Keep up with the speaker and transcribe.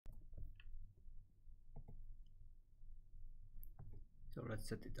let's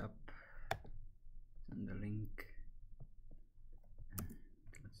set it up. Send the link.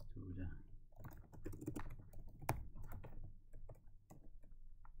 Let's do the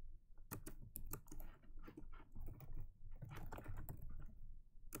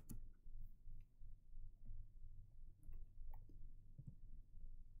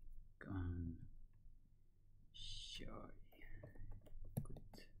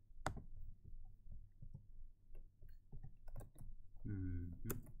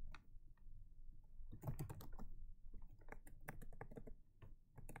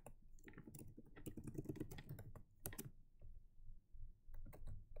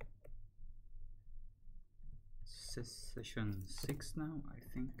session 6 now, I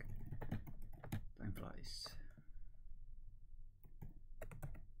think. Time flies.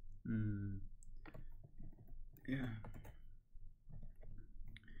 Yeah.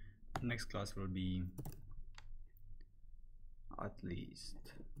 Next class will be at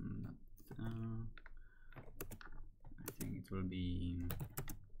least not, I think it will be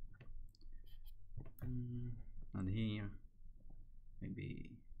not here,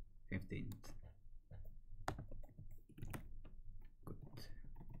 maybe 15th. Good.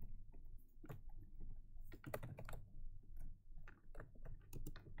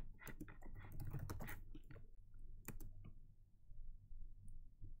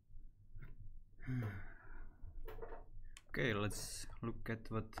 Okay, let's look at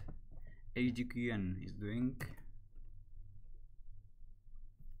what HDQN is doing.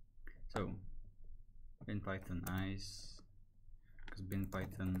 So, BinPython nice, because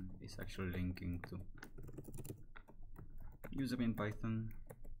BinPython is actually linking to user BinPython,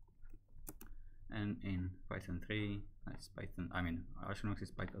 and in Python 3, that's Python. I mean, Archinox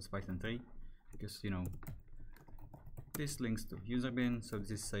is Python 3, because you know this links to user bin, so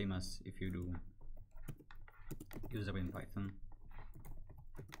this is same as if you do user BinPython.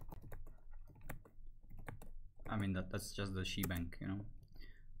 I mean that's just the shebang, you know.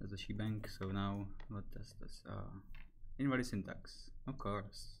 That's the shebang. So now what does this? Invalid syntax. Of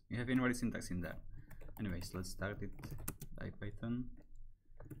course, you have invalid syntax in there. Anyways, let's start it. IPython,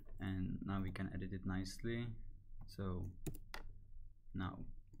 and now we can edit it nicely. So now,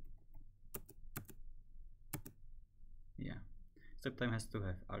 yeah, step time has to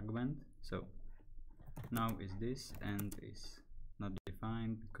have argument. So now is this, end is not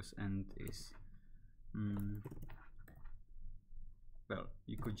defined because end is well,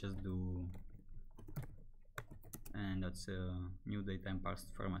 you could just do, and that's a new datetime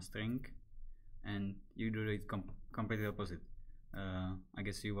parsed from a string, and you do it completely opposite. I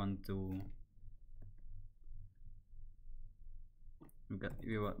guess you want to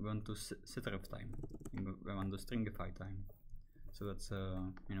we want to set ref time. We want to stringify time. So that's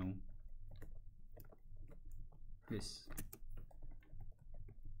you know, this.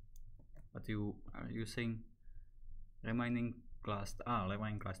 But you are using remaining class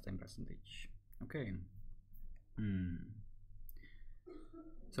remaining class time percentage. Okay.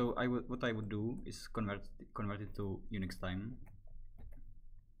 So what I would do is convert it to Unix time.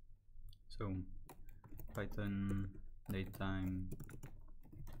 So Python datetime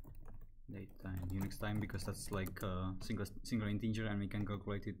Unix time, because that's like a single integer and we can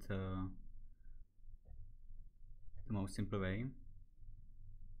calculate it the most simple way.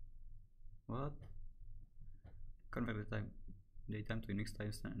 What? Convert the datetime to Unix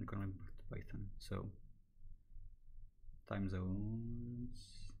times and convert it to Python. So time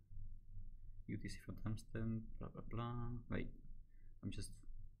zones, UTC for timestamp, blah blah blah. Wait, I'm just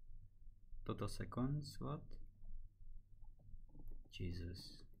total seconds. What?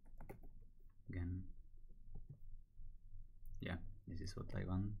 Jesus. Again. Yeah, this is what I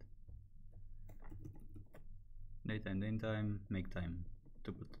want. Datetime, make time.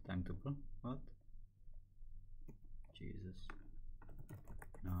 Tuple time tuple. What? Jesus.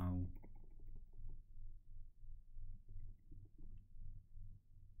 Now.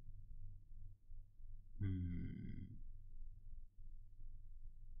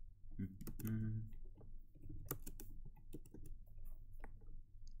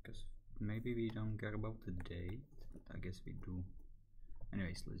 Because maybe we don't care about the date, but I guess we do.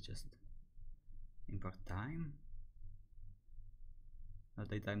 Anyways, let's just import time.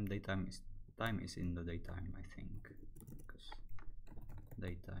 Daytime is in the daytime, I think, because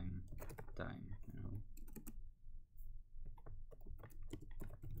daytime time, you know.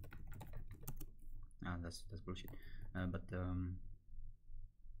 That's bullshit. But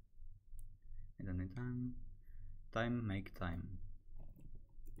and then time make time.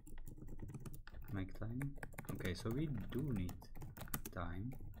 Okay, so we do need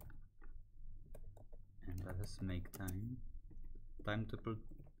time, and let us make time. time tuple.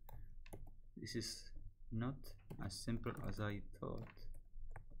 This is not as simple as I thought.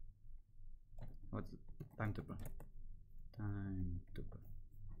 What's time tuple? Time tuple.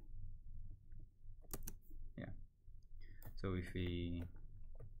 Yeah. So if we,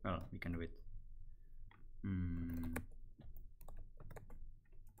 well, we can do it.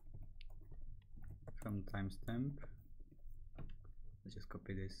 From timestamp, let's just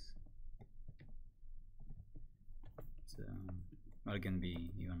copy this. It's, well, it can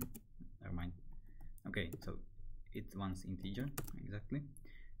be even, never mind. Okay, so it wants integer exactly.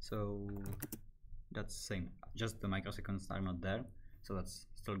 So that's same. Just the microseconds are not there, so that's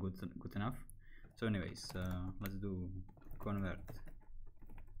still good enough. So anyways, let's do convert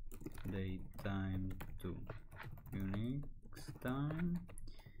date time to Unix time.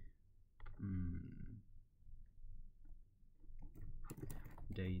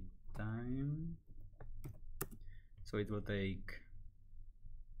 Date time. So it will take,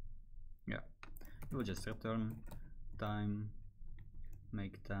 yeah, it will just return time,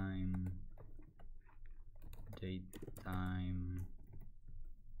 make time, date time,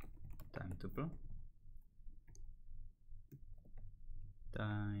 time tuple,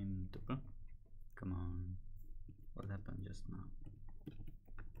 time tuple. Come on, what happened just now?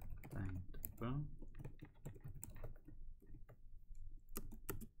 Time tuple.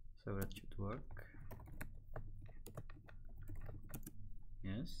 So that should work.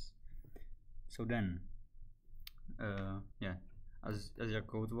 Yes. So then, yeah, as your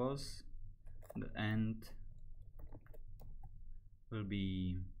code was, the end will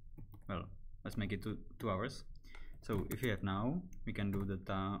be, well, let's make it 2 hours. So if you have now, we can do the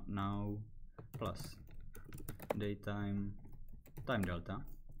now plus datetime time delta,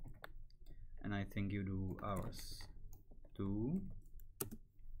 and I think you do hours 2.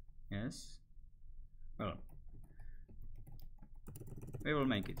 Yes. Well, we will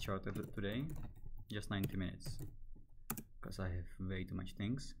make it shorter today, just 90 minutes, because I have way too much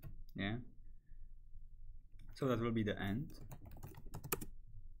things. Yeah. So that will be the end.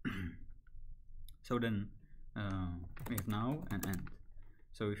 So then we have now and end.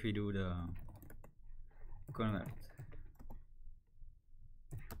 So if we do the convert,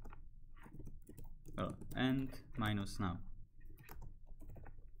 well, end minus now.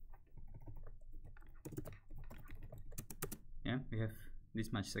 Yeah, we have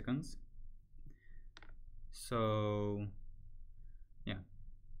this much seconds. So yeah,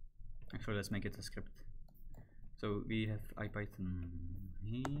 actually let's make it a script. So we have IPython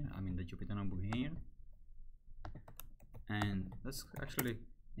here, I mean the Jupyter Notebook here, and that's actually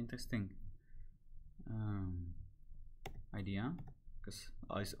interesting idea, because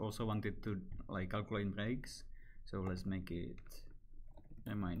I also wanted to like calculate breaks. So let's make it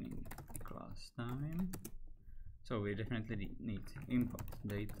remaining class time. So we definitely need import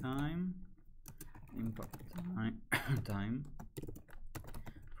datetime, import time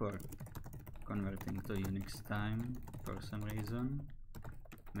for converting to Unix time for some reason.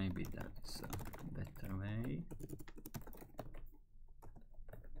 Maybe that's a better way.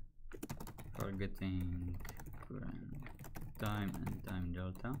 For getting current time and time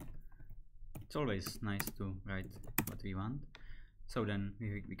delta. It's always nice to write what we want. So then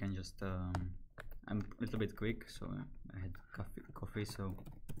we can just I'm a little bit quick, so I had coffee, so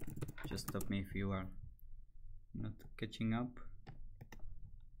just stop me if you are not catching up.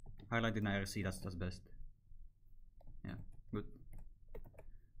 Highlight in IRC, that's best. Yeah, good.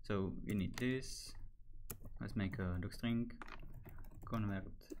 So we need this. Let's make a docstring, convert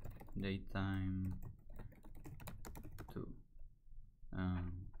datetime to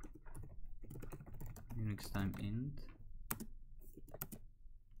Unix time int.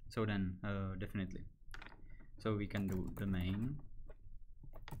 So then definitely, so we can do the main,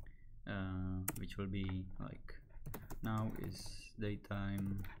 which will be like now is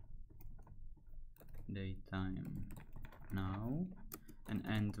datetime now, and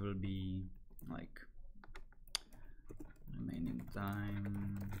end will be like remaining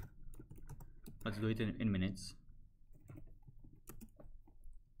time. Let's do it in minutes.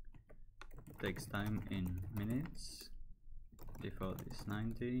 Takes time in minutes. Default is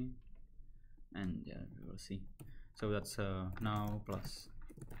 90, and yeah, we will see. So that's now plus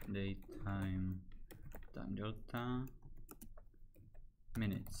datetime time delta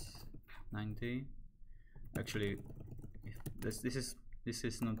minutes 90. Actually, if this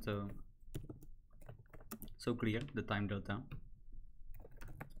is not so clear, the time delta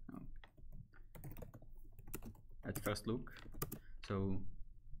at first look. So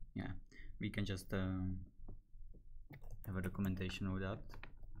yeah, we can just have a documentation of that,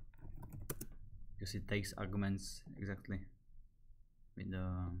 because it takes arguments exactly with the,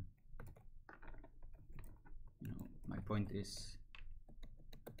 my point is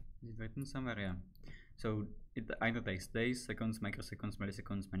it written somewhere? Yeah. So it either takes days, seconds, microseconds,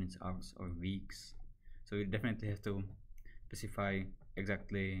 milliseconds, minutes, hours, or weeks. So you definitely have to specify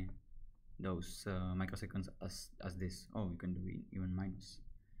exactly those microseconds as this. Oh, you can do even minus.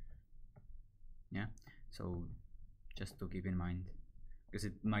 Yeah. So just to keep in mind, because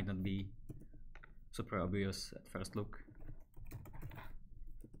it might not be super obvious at first look.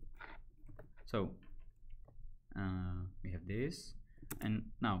 So we have this, and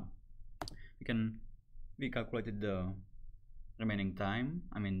now we calculated the remaining time.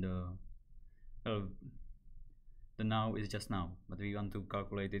 I mean the now is just now, but we want to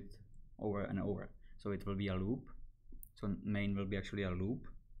calculate it over and over, so it will be a loop. So main will be actually a loop,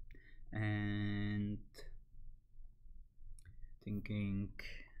 and thinking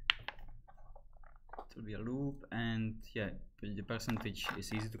it will be a loop, and yeah, the percentage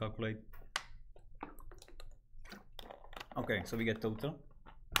is easy to calculate. Okay, so we get total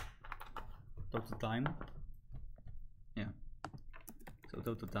time. Yeah, so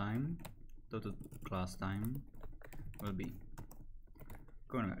total class time will be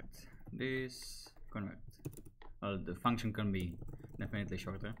convert this, convert. Well, the function can be definitely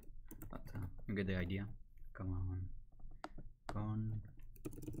shorter, but you get the idea. Come on,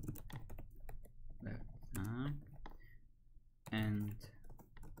 and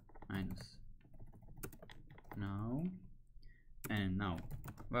minus now and now.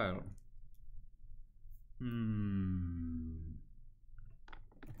 Well,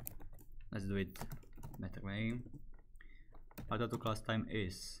 let's do it better way. Our total class time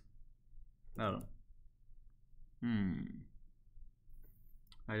is, well, I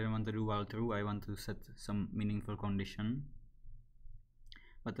don't want to do while true. I want to set some meaningful condition,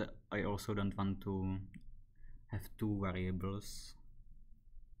 but I also don't want to have two variables.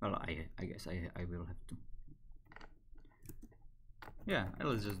 Well, I guess I will have to. Yeah,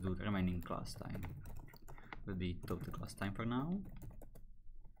 let's just do the remaining class time. Will be total class time for now,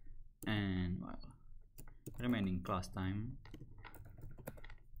 and well, remaining class time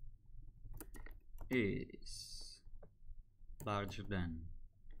is larger than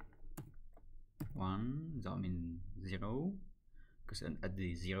 1, so I mean 0, because at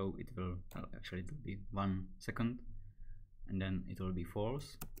the 0 it will, well, actually it will be 1 second, and then it will be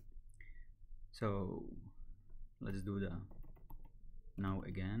false. So let's do the now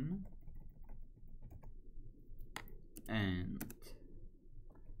again, and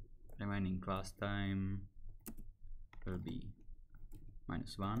remaining class time will be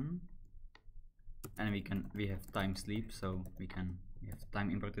 -1, and we have time sleep, so we have time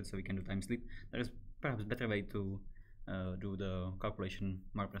imported, so we can do time sleep. There is perhaps better way to do the calculation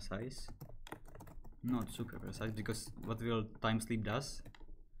more precise, not super precise, because what will time sleep does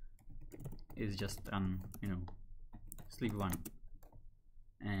is just run, sleep 1,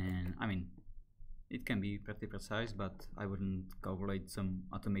 and I mean it can be pretty precise, but I wouldn't calculate some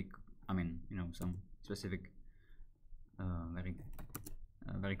atomic, some specific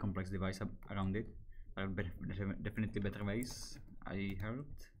very complex device around it. There are definitely better ways, I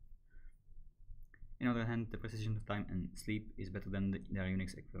heard. On the other hand, the precision of time and sleep is better than their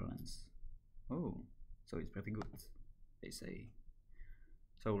Unix equivalents. Oh, so it's pretty good, they say.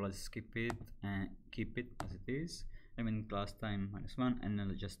 So let's skip it and keep it as it is. I mean class time -1, and then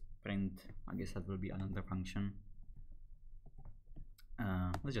let's just print, I guess that will be another function.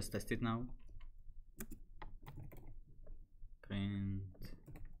 Let's just test it now. Print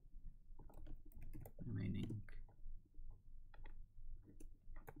remaining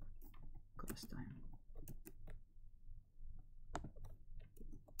class time.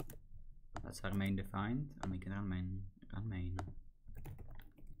 That's our main defined, and we can run main.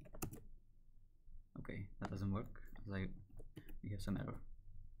 Okay, that doesn't work. We have some error.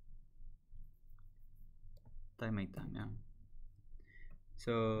 Time, yeah.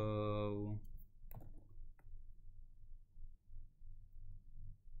 So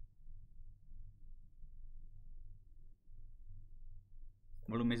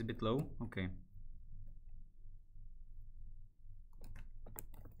volume is a bit low. Okay.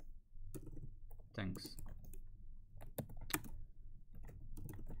 Thanks.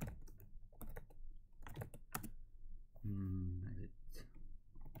 Is it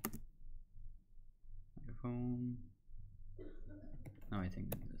microphone? No, I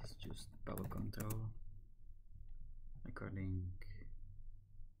think that's just power control. Recording.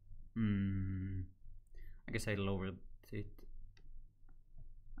 I guess I lowered it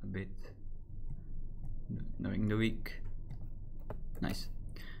a bit during the week. Nice.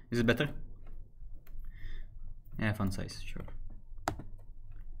 Is it better? Yeah, font size, sure.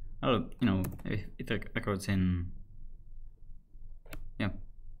 well, you know, it records in, yeah,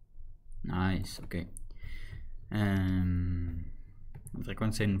 nice, okay. It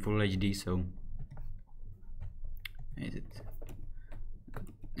records in full HD, so is it,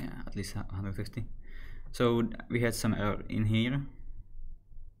 yeah, at least 150. So we had some error in here.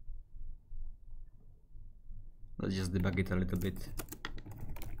 Let's just debug it a little bit.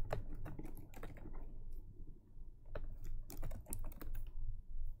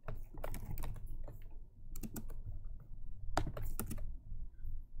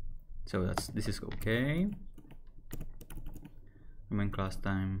 So this is okay. Remain class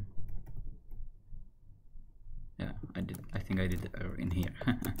time. Yeah, I think I did the error in here.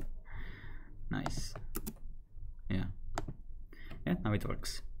 Nice. Yeah, now it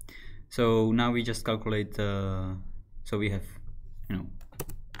works. So now we just calculate, so we have, you know,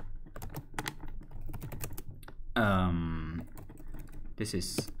 this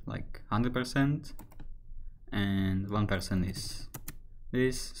is like 100% and 1% is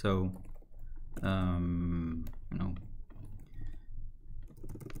this, so you know,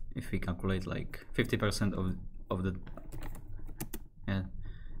 if we calculate like 50% of the, yeah,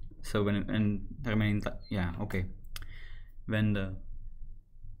 so when the remaining, yeah, okay, when the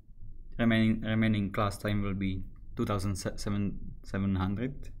remaining class time will be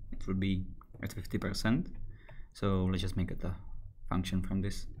 2700, it will be at 50%. So let's just make it a function from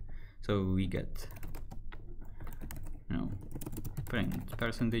this. So we get, you know, print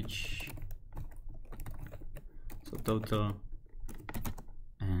percentage, so total,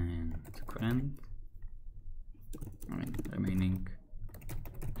 and current, I mean remaining.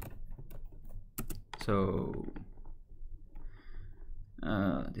 So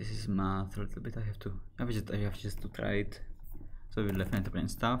this is math a little bit. I have just to try it. So we'll definitely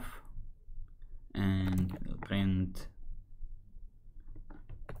print stuff, and we'll print,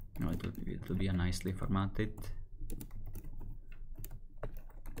 you know, it will be a nicely formatted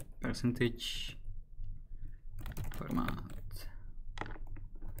percentage format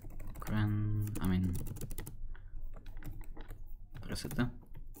current, I mean preset,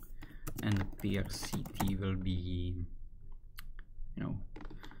 and the PRCT will be, you know,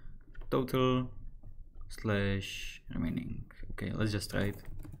 total slash remaining. Okay, let's just try it,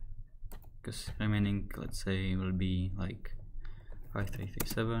 because remaining, let's say, will be like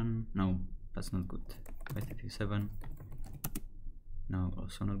 5337. No, that's not good. 5337. No,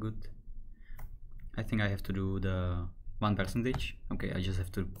 also not good. I think I have to do the 1%. Okay, I just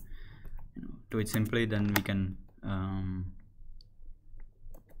have to, you know, do it simply. Then we can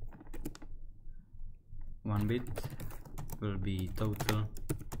 1 bit will be total,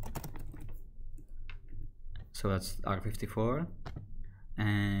 so that's R54,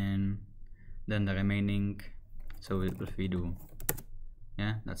 and then the remaining, so if we do,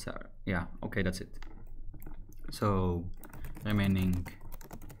 yeah, that's our, yeah, okay, that's it. So remaining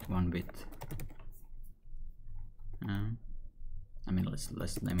 1 bit, I mean,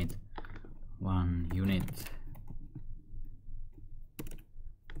 let's name it 1 unit,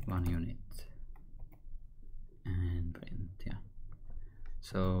 and print, yeah.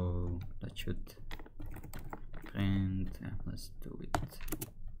 So that should print, yeah, let's do it,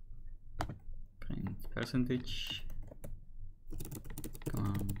 print percentage,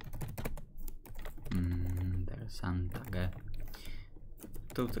 come on, there's some tag,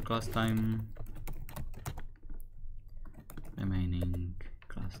 total class time, remaining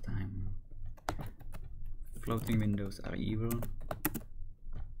class time, floating windows are evil.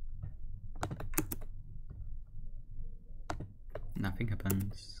 Nothing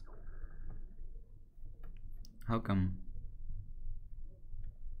happens. How come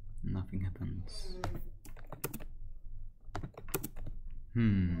nothing happens?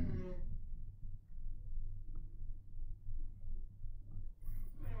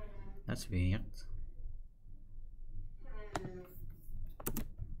 That's weird.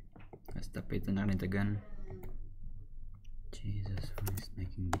 Let's tap it and run it again. Jesus, who is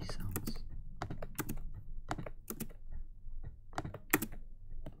making these sounds?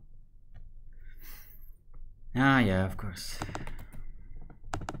 Ah, yeah, of course.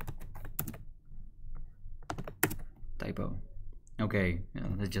 Typo. Okay, yeah,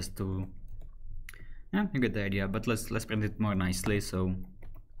 let's just do. Yeah, you get the idea. But let's print it more nicely. So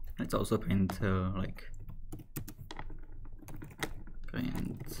let's also print like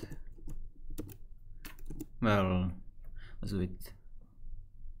print. Well, let's do it.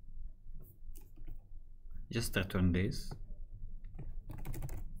 Just return this.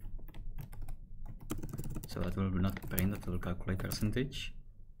 So that will not print, that will calculate percentage.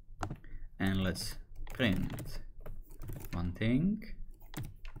 And let's print one thing,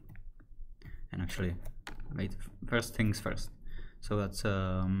 And actually, wait, first things first. So that's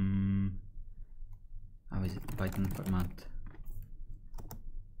how is it? Python format.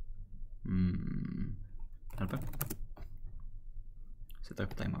 Helper.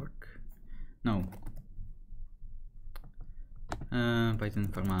 Setup time work. No. Python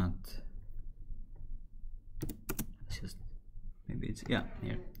format. It's just maybe it's yeah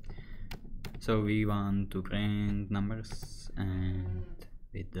here. So we want to print numbers and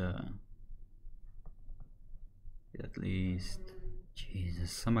with at least.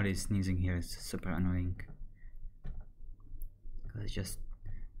 Jesus, somebody is sneezing here. It's super annoying. Let's just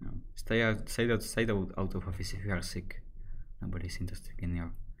stay out of office if you are sick. Nobody's interested in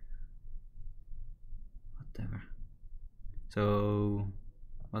your whatever. So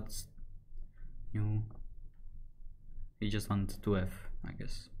what's new? We just want 2f, I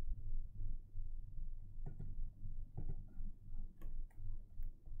guess.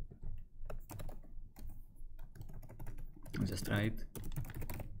 I'll just try it.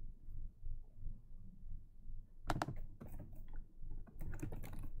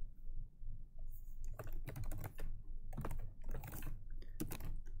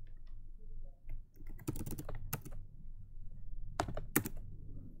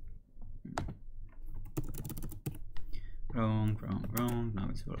 Wrong. Now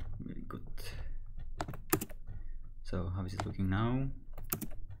it's really good. So how is it looking now?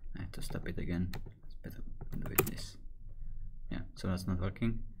 I have to stop it again. It's better do it this. Yeah, so that's not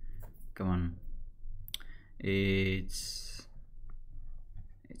working. Come on. It's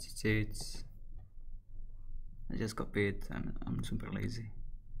I just copy it. I'm super lazy.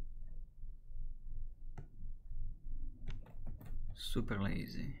 Super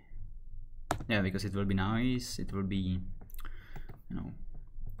lazy. Yeah, because it will be nice. It will be, you know.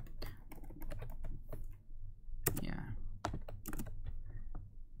 Yeah.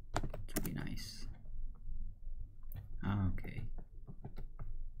 It will be nice. Okay.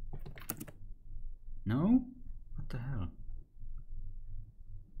 No? What the hell?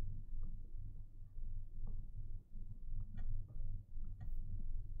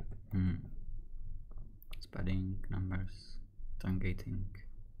 Padding, numbers, truncating,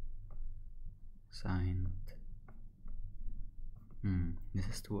 signed. This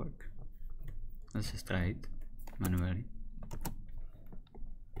has to work. Let's just try it manually.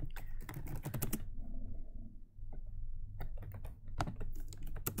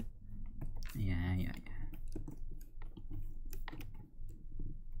 Yeah.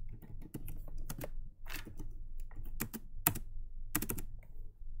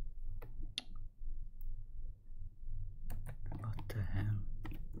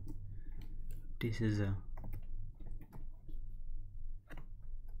 This is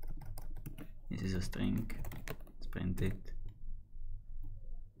a string. Let's print it.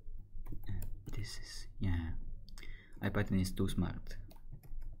 This is IPython is too smart.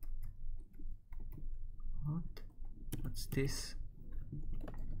 What's this?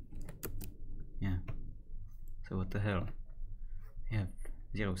 Yeah. So what the hell? We have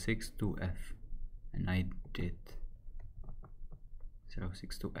 062f and I did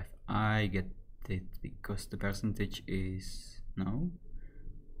 062f. I get it because the percentage is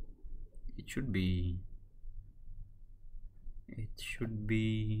it should be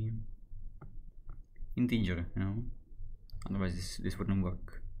integer, otherwise this wouldn't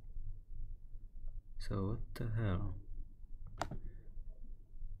work. So what the hell?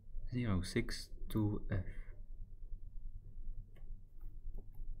 062f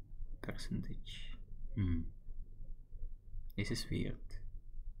percentage. This is weird.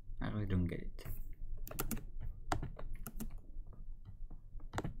 I really don't get it.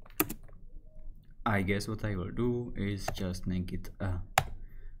 I guess what I will do is just make it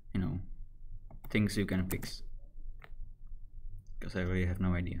things you can fix, because I really have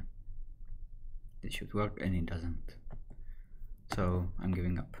no idea. This should work and it doesn't, so I'm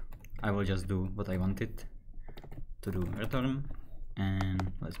giving up. I will just do what I wanted to do. Return,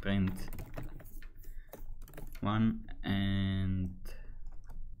 and let's print 1, and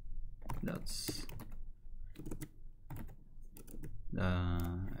that's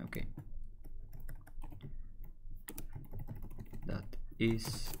okay. That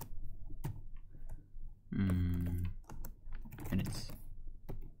is minutes.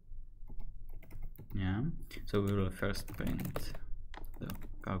 Yeah, so we will first print the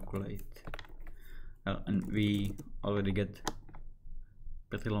calculate, and we already get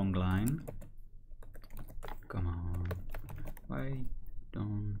pretty long line. Come on, why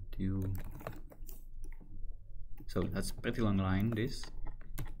don't you? So that's pretty long line, this.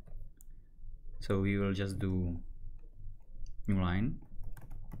 So we will just do new line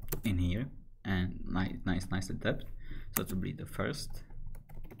in here, and nicely depth. So to be the first,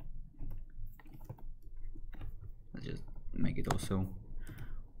 let's just make it also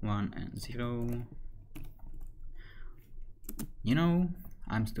 1 and 0. You know,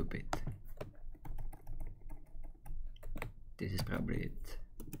 I'm stupid. This is probably it.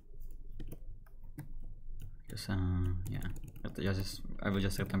 Because yeah, I will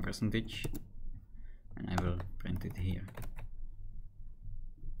just return percentage, and I will print it here.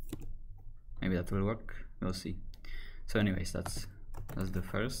 Maybe that will work. We'll see. So, anyways, that's the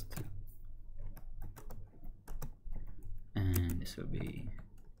first, and this will be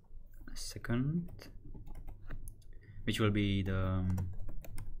a second, which will be the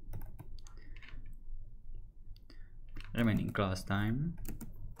remaining class time.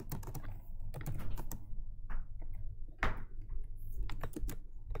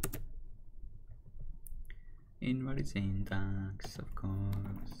 Invalid syntax, of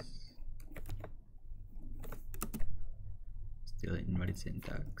course. Still invalid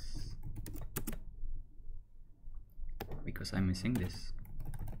syntax. Because I'm missing this.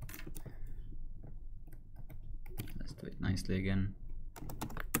 Let's do it nicely again.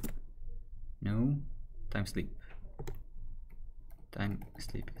 No, time sleep. Time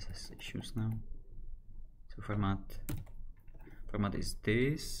sleep has issues now. So format is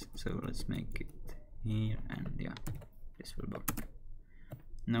this. So let's make it here, and yeah, this will work.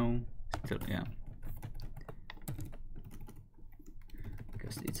 No, still, yeah,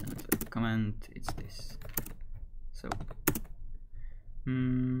 because it's another comment, it's this. So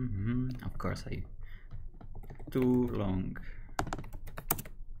of course I too long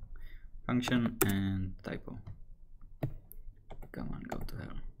function and typo. Come on, go to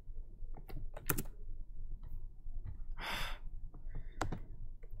hell.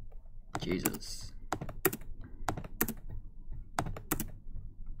 Jesus.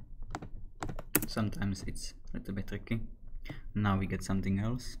 Sometimes it's a little bit tricky. Now we get something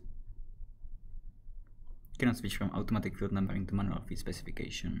else. Cannot switch from automatic field numbering to manual field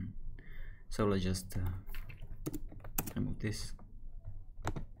specification. So let's just remove this.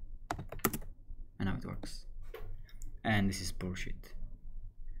 And now it works. And this is bullshit.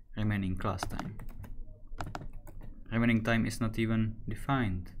 Remaining class time. Remaining time is not even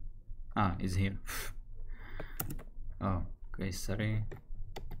defined. Ah, it's here. Oh, okay, sorry.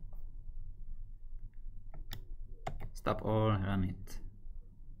 Stop all, run it.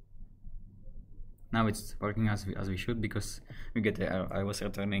 Now it's working as we should, because we get the error. I was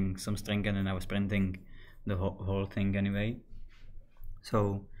returning some string and then I was printing the whole thing anyway.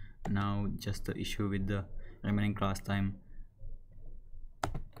 So now just the issue with the remaining class time.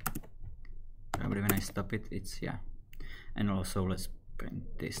 Probably when I stop it, it's yeah. And also let's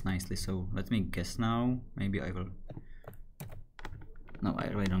print this nicely. So let me guess now. Maybe I will. No, I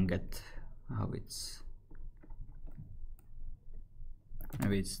really don't get how it's.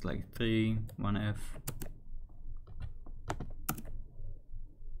 Maybe it's like 3, 1F.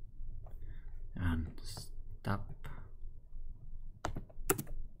 And stop.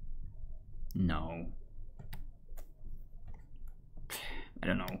 No. I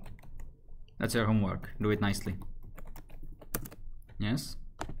don't know. That's your homework. Do it nicely. Yes?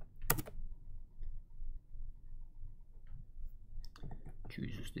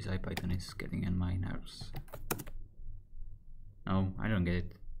 Jesus, this IPython is getting on my nerves. No, I don't get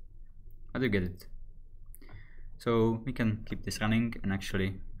it. I do get it. So we can keep this running, and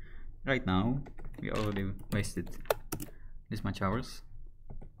actually right now we already wasted this much hours.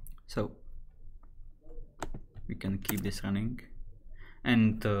 So we can keep this running,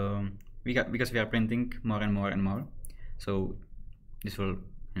 and because we are printing more and more and more, so this will,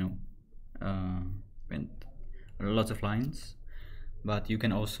 you know, print lots of lines. But you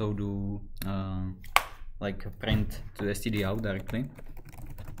can also do like a print to std out directly,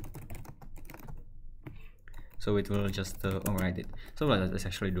 so it will just override it. So let's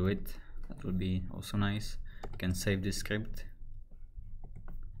actually do it. That will be also nice. You can save this script.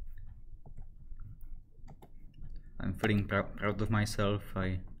 I'm feeling proud of myself.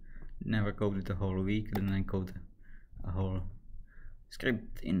 I never coded a whole week, then I code a whole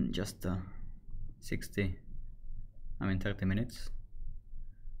script in just 30 minutes.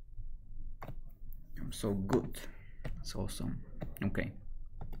 I'm so good. It's awesome. Okay.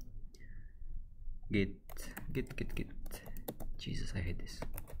 Git. Jesus, I hate this.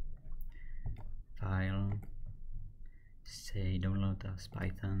 File. Say download as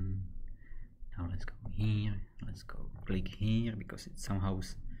Python. Now let's go here. Let's go click here, because it somehow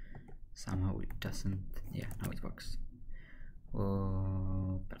it doesn't. Yeah, now it works.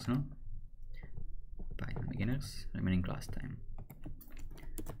 Personal. Python beginners. Remaining class time.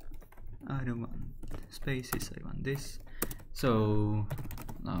 I don't want spaces, I want this. So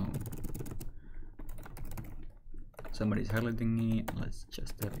now somebody's highlighting me. Let's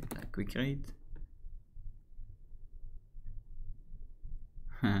just have a quick read.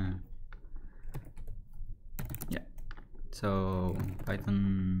 Yeah, so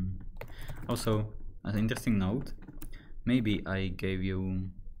Python. Also, as an interesting note, maybe I gave you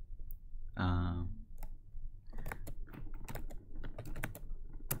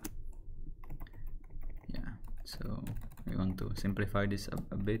yeah, so we want to simplify this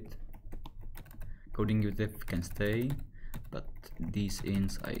a bit. Coding UTF can stay, but these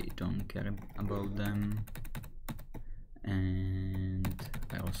ints I don't care about them. And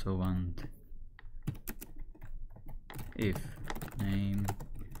I also want if name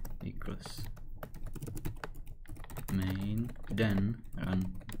equals main, then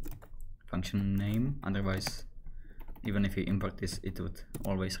run function name, otherwise even if you import this it would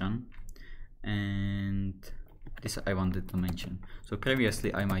always run. And this I wanted to mention. So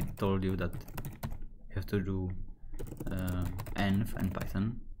previously I might told you that you have to do env and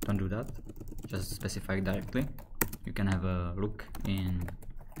Python. Don't do that, just specify directly. You can have a look in,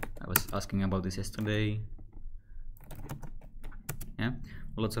 I was asking about this yesterday. Yeah,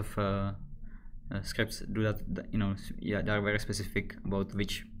 lots of scripts do that, you know. Yeah, they are very specific about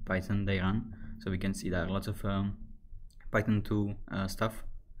which Python they run. So we can see there are lots of Python 2 stuff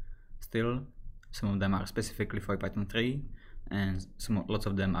still. Some of them are specifically for Python 3, and lots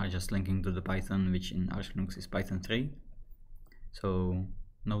of them are just linking to the Python, which in Arch Linux is Python 3. So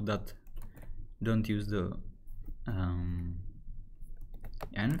note that, don't use the env,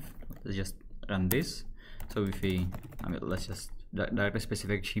 let's just run this. So if we, let's just directly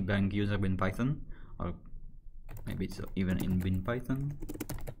specify shebang user bin Python, or maybe it's even in bin Python.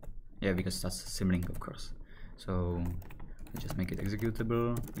 Yeah, because that's symlink, of course. So let's just make it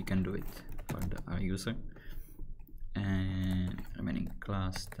executable. We can do it for our user. And remaining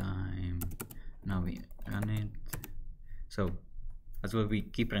class time, now we run it. So that's what we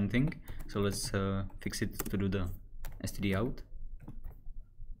keep printing. So let's fix it to do the std out.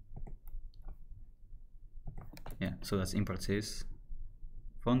 Yeah, so that's import sys.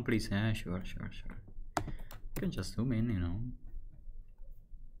 Font please. Yeah, sure. You can just zoom in, you know.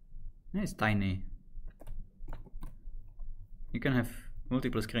 Yeah, it's tiny. You can have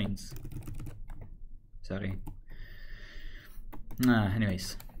multiple screens. Sorry.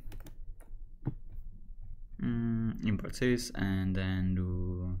 Anyways. Import sys and then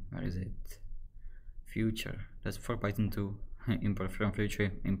do, where is it? Future. That's for Python 2. Import from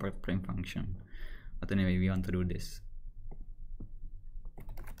future, import print function. But anyway, we want to do this.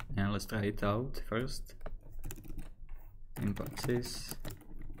 And let's try it out first. Import sys.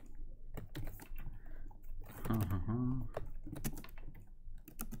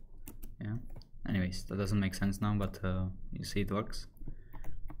 Yeah. Anyways, that doesn't make sense now, but you see it works.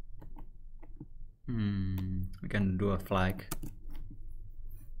 We can do a flag.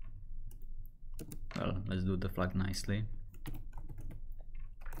 Well, let's do the flag nicely.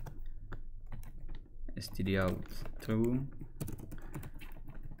 Std out true.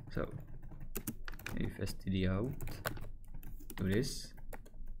 So if std out, do this.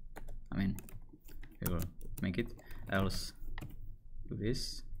 I mean, we will make it. Else, do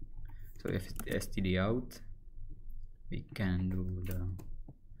this. So if std out, we can do the.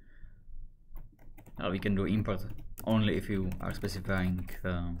 We can do import only if you are specifying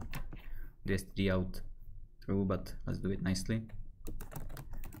the std out true, but let's do it nicely.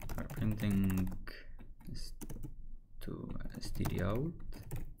 We're printing to std out.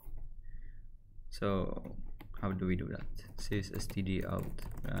 So how do we do that? Sys std out,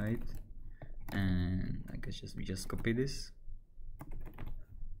 right? And I guess we just copy this.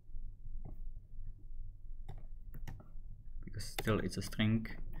 Because still it's a string.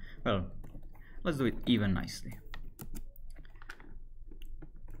 Well, let's do it even nicely.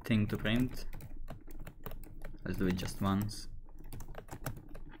 Thing to print. Let's do it just once.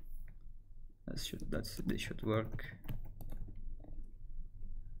 This should work.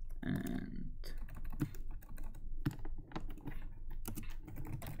 And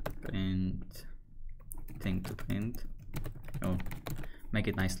print thing to print. Oh, make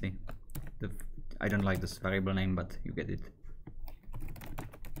it nicely. I don't like this variable name, but you get it.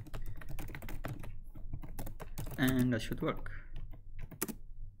 And that should work.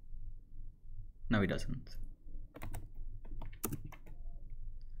 No, it doesn't.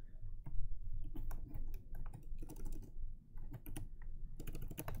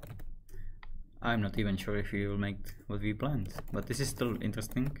 I'm not even sure if we will make what we planned, but this is still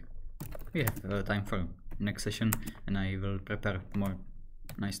interesting. We have time for next session, and I will prepare more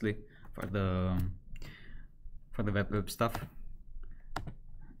nicely. for the web stuff,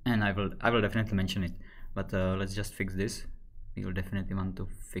 and I will definitely mention it, but let's just fix this. We will definitely want to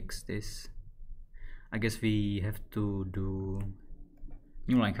fix this. I guess we have to do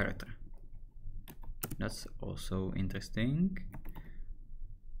new line character. That's also interesting.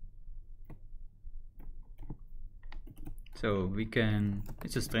 So we can,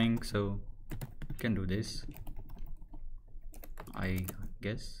 it's a string, so we can do this, I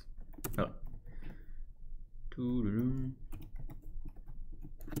guess. Well, true.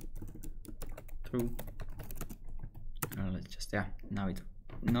 Let's just, yeah, now it,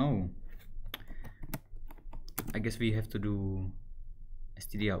 no. I guess we have to do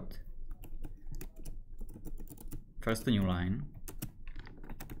std out. First a new line.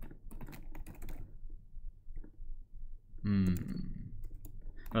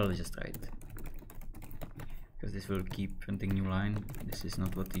 Well, let's just try it, because this will keep printing new line. This is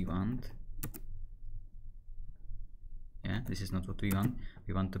not what we want. Yeah, this is not what we want.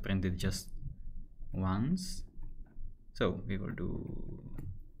 We want to print it just once. So we will do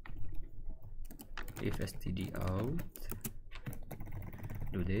if std out,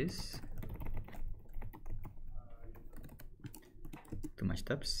 do this, too much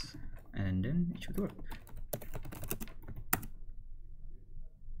steps, and then it should work.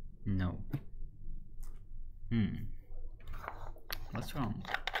 No. What's wrong?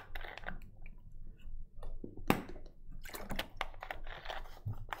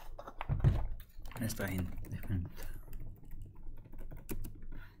 Let's try in different,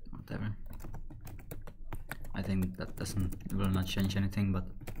 whatever. I think that will not change anything, but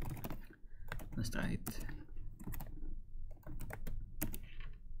let's try it.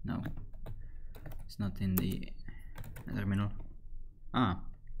 No, it's not in the terminal. Ah.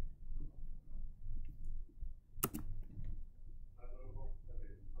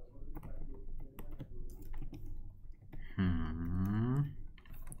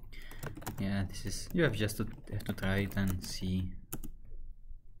 Yeah, this is, you have just to try it and see.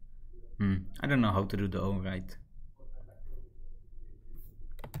 I don't know how to do the override.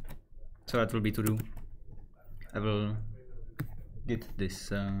 So that will be to do. I will get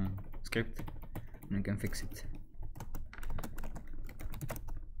this script and I can fix it.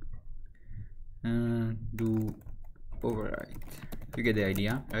 Do override. You get the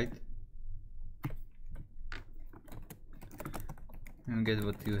idea, right? You get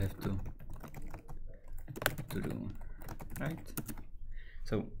what you have to do, right?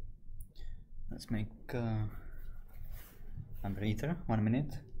 So let's make a breather, 1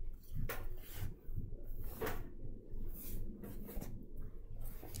 minute.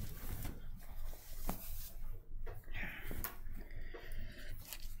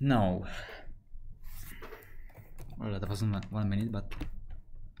 No, well, that wasn't 1 minute, but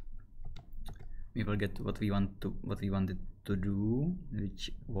we will get what we wanted to do, which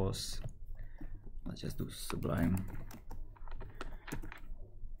was, let's just do Sublime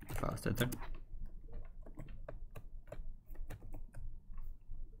fast enter.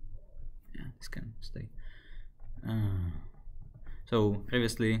 Yeah, this can stay. So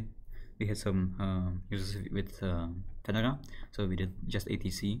previously we had some users with Fedora, so we did just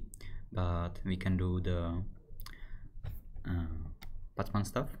ATC, but we can do the Pacman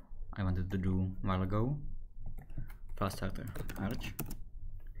stuff I wanted to do a while ago. Fast starter Arch.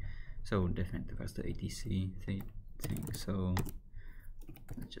 So definitely first the ATC thing. So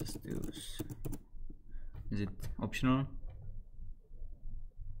let's just use, is it optional?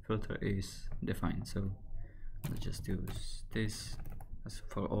 Filter is defined, so let's just use this as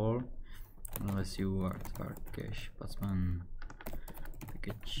for all, unless you are Spark Cache Pacman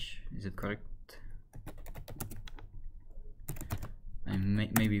package. Is it correct? I'm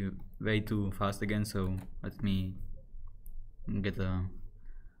maybe way too fast again, so let me get a,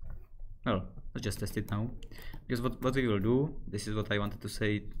 well, let's just test it now, because what we will do, this is what I wanted to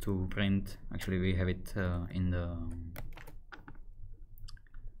say to print. Actually we have it in the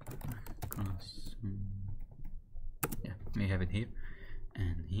class. Yeah, we have it here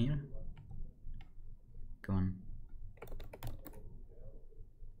and here. Come on.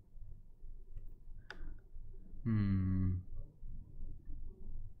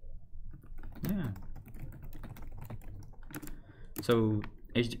 Yeah. So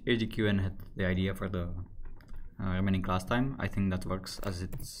HDQN had the idea for the remaining class time. I think that works as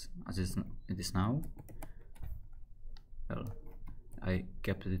it is now. Well, I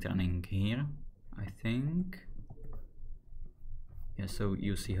kept it running here, I think. Yeah, so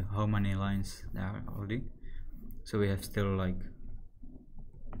you see how many lines there are already. So we have still like,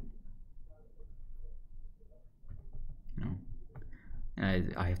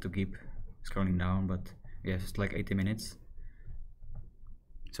 I have to keep scrolling down, but we have like 80 minutes.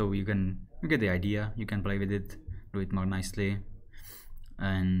 So you get the idea, you can play with it, do it more nicely.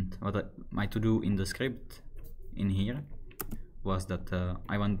 And what my to do in the script in here was that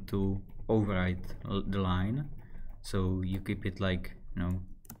I want to override the line, so you keep it like, you know,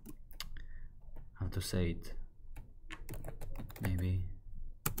 how to say it, maybe,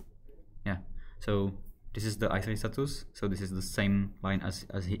 yeah. So this is the i3 status, so this is the same line as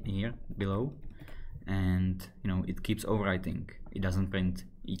here below, and you know, it keeps overwriting, it doesn't print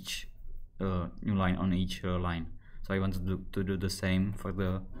each new line on each line. So I wanted to do the same for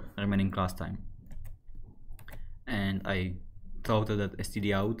the remaining class time, and I thought that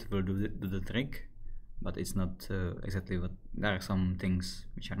stdout will do the trick, but it's not exactly what. There are some things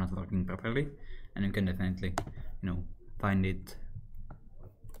which are not working properly, and you can definitely, you know, find it,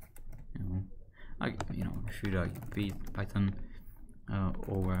 you know, should I Python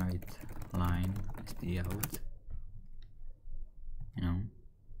override line stdout, you know,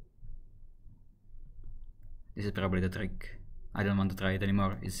 this is probably the trick. I don't want to try it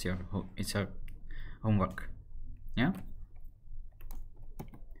anymore. It's your homework, yeah.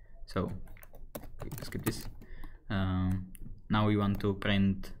 So skip this. Now we want to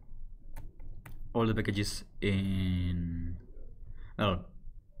print all the packages in, well,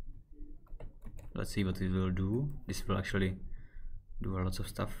 let's see what it will do. This will actually do lots of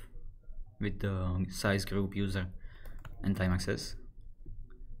stuff with the size, group, user, and time access.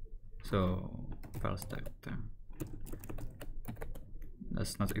 So file starter,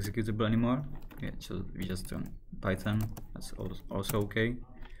 that's not executable anymore. Yeah, so we just run Python, that's also okay.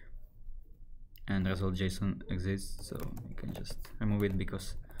 And result.json exists, so you can just remove it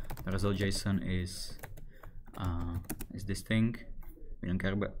because the result.json is this thing. We don't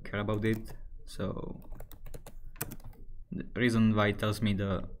care about it. So the reason why it tells me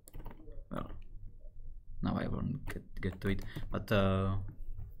the, well, now I won't get to it, but the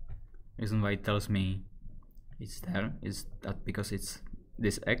reason why it tells me it's there is that because it's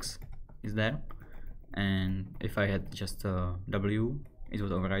this X is there, and if I had just a W, it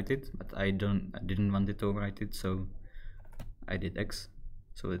would overwrite it, but I didn't want it to overwrite it, so I did X,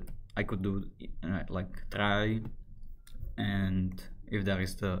 so that I could do like try, and if there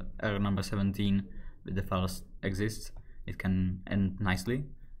is the error number 17 with the files exists, it can end nicely.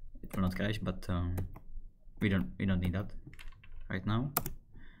 It will not crash, but we don't need that right now.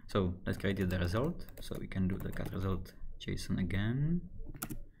 So let's create the result. So we can do the cat result JSON again.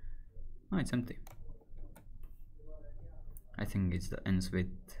 Oh, it's empty. I think it's the ends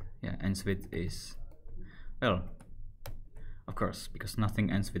with, yeah, ends with is, well, of course, because nothing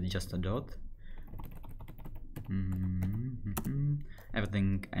ends with just a dot.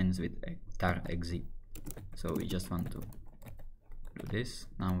 Everything ends with a tar exit. So we just want to do this.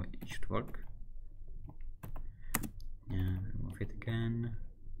 Now it should work. Yeah, remove it again.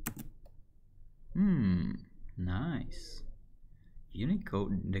 Nice.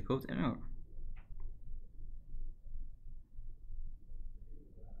 Unicode decode error.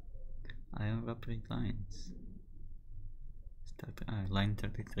 I have read lines. Start line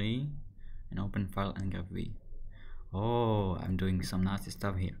 33 and open file and grab V. Oh, I'm doing some nasty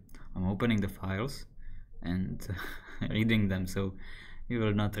stuff here. I'm opening the files and reading them, so you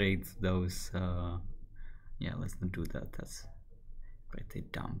will not read those. Yeah, let's not do that. That's pretty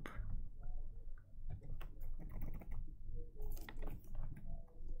dumb.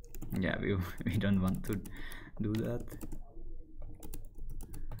 Yeah, we don't want to do that.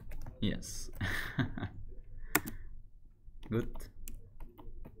 Yes. Good.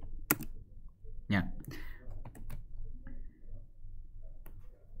 Yeah.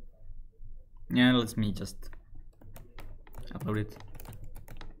 Yeah, let me just upload it.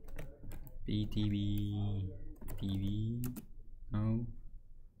 PTB TV. No.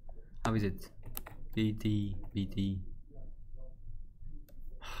 How is it? BT.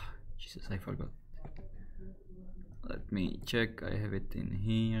 Jesus, I forgot. Let me check. I have it in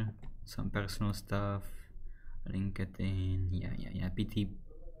here. Some personal stuff. LinkedIn. Yeah.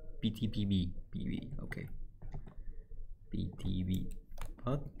 PTPB. Okay. PTB.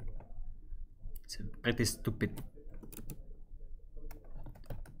 What? It's a pretty stupid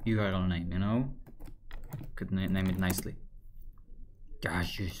URL name, you know? Could name it nicely.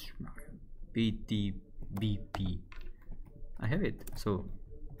 Gosh, PTBP. I have it, so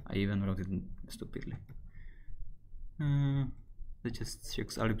I even wrote it stupidly. Let's just check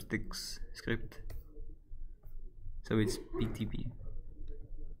elliptics script. So it's PTP.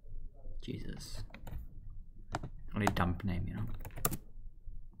 Jesus. Only dump name, you know.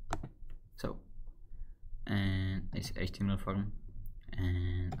 So, and it's HTML form,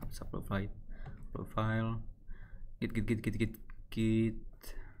 and profile, git,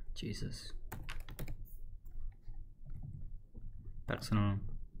 Jesus, personal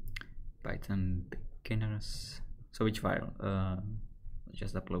Python beginners. So which file?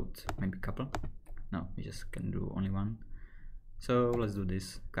 Just upload maybe a couple. No, we just can do only one. So let's do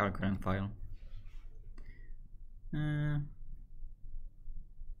this current file.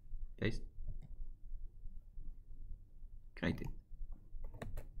 Paste. Create it.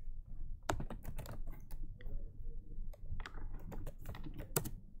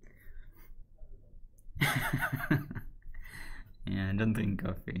 Yeah, don't drink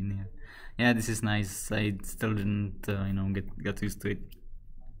coffee in here. Yeah, this is nice. I still didn't, you know, get used to it.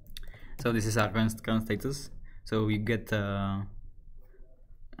 So this is our current status. So we get, yeah.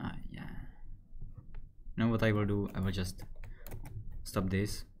 Now what I will do, I will just stop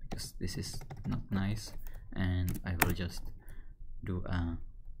this because this is not nice, and I will just do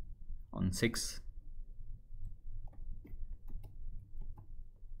on 6.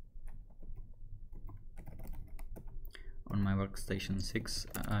 On my workstation 6,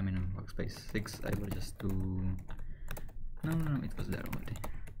 I mean workspace 6, I will just do, no, it was there already.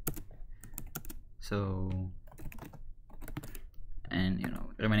 So, and you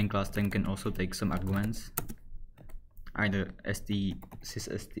know, remaining class string can also take some arguments, either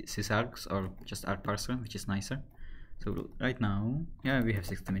sysargs or just argparser, which is nicer. So right now, yeah, we have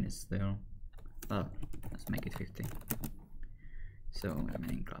 60 minutes there. Well, let's make it 50. So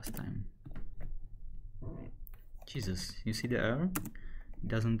remaining class time. Jesus, you see the error? It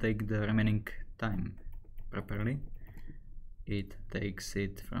doesn't take the remaining time properly. It takes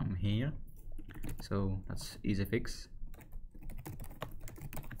it from here. So that's easy fix.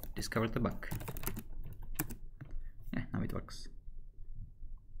 Discover the bug. Yeah, now it works.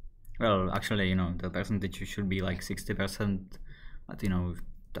 Well, actually, you know, the percentage should be like 60%, but you know,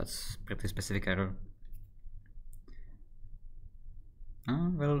 that's pretty specific error.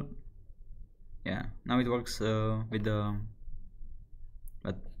 Well, yeah, now it works with the,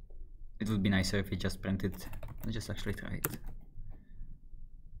 but it would be nicer if it just printed. Let's just actually try it.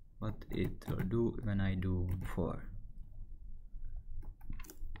 What it will do when I do 4,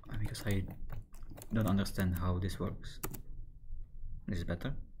 because I don't understand how this works. This is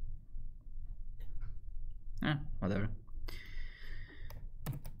better. Whatever.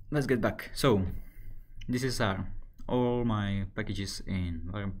 Let's get back. So this is all my packages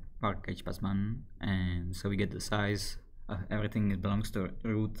in Vark Pacman, and so we get the size of everything that belongs to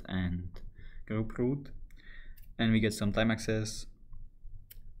root and group root, and we get some time access,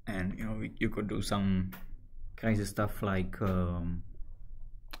 and you know, you could do some crazy stuff like you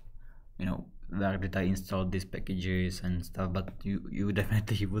know, where did I install these packages and stuff, but you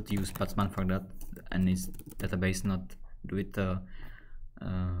definitely would use Pacman for that, and its database, not do it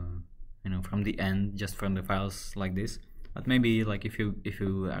you know, from the end, just from the files like this. But maybe like if you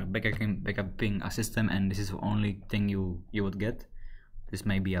are backupping a system and this is the only thing you would get, this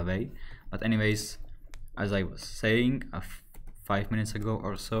may be a way. But anyways, as I was saying 5 minutes ago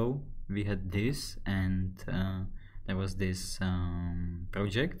or so, we had this, and there was this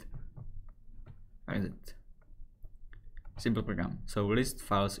project. Where is it? Simple program. So list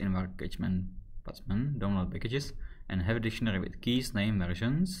files in Vark Pacman, download packages, and have a dictionary with keys, name,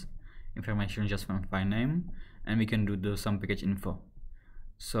 versions, information just from file name, and we can do some package info.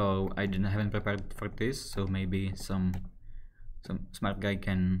 So I haven't prepared for this, so maybe some smart guy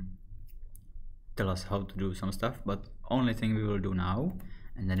can tell us how to do some stuff. But only thing we will do now,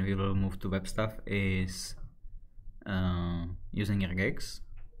 and then we will move to web stuff, is using regex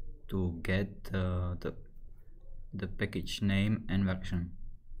to get the package name and version.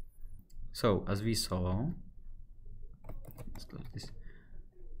 So as we saw, let's close this.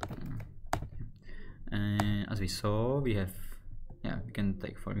 As we saw, we have, yeah, we can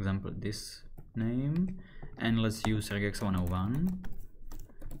take for example this name, and let's use regex 101.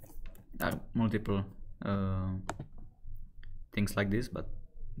 There are multiple things like this, but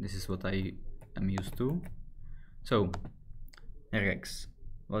this is what I am used to. So regex,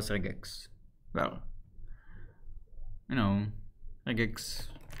 what's regex? Well, you know, regex,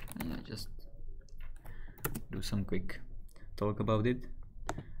 just do some quick talk about it.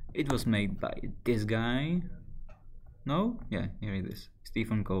 It was made by this guy. No? Yeah, here it is.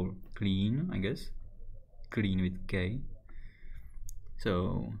 Stephen Cole Clean, I guess. Clean with K.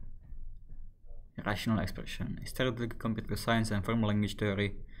 So, rational expression. A stereotypical computer science and formal language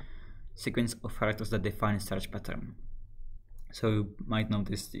theory sequence of characters that define a search pattern. So you might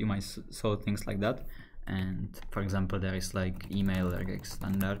notice, you might saw things like that. And for example, there is like email regex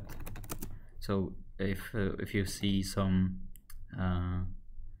standard. So if you see some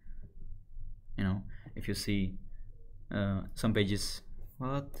you know, if you see some pages,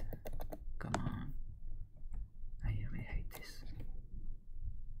 what? Come on, I really hate this.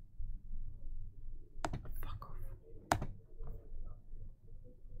 Fuck off.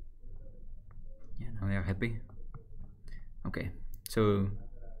 Yeah, now we are happy. Okay, so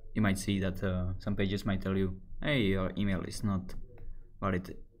you might see that some pages might tell you, hey, your email is not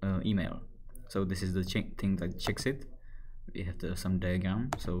valid email. So this is the thing that checks it. We have some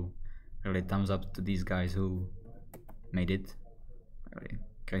diagram, so really thumbs up to these guys who made it. Really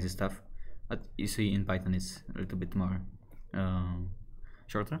crazy stuff. But you see in Python it's a little bit more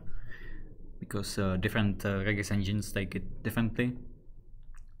shorter, because different regex engines take it differently.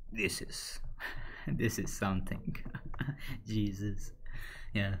 This is this is something. Jesus.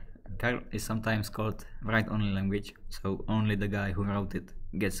 Yeah, Perl is sometimes called write-only language, so only the guy who wrote it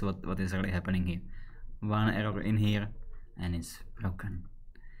gets what is really happening here. One error in here and it's broken.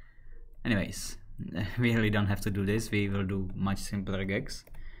 Anyways, we really don't have to do this. We will do much simpler regex.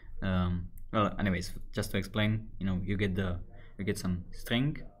 Well, anyways, just to explain, you know, you get some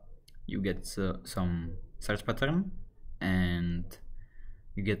string, you get some search pattern, and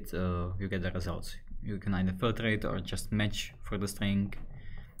you get the results. You can either filter it or just match for the string.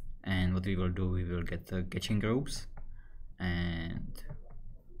 And what we will do, we will get catching groups, and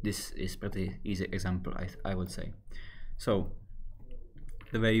this is pretty easy example, I would say. So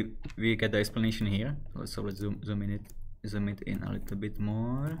the way we get the explanation here, so let's zoom it in a little bit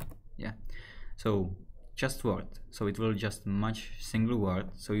more. Yeah, so just word, so it will just match single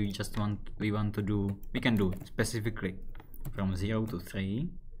word. So we can do specifically from 0 to 3,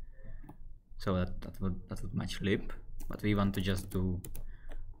 so that would match lib, but we want to just do,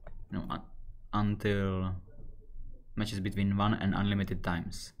 you know, until matches between 1 and unlimited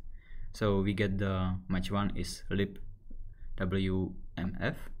times. So we get the match 1 is lib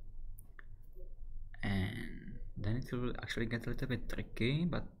wmf, and then it will actually get a little bit tricky,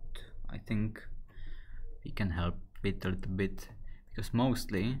 but I think we can help it a little bit, because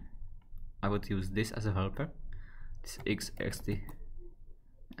mostly I would use this as a helper, this xxt.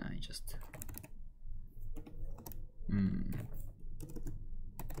 I just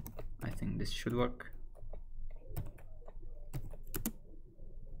I think this should work.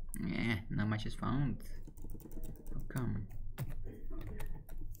 Yeah, not much is found. How come?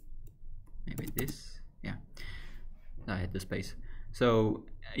 Maybe this. Yeah, I had the space. So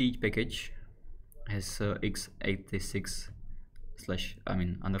each package has x86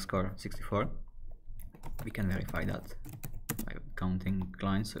 _ 64. We can verify that by counting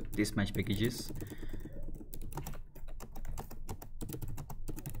lines. So this match packages.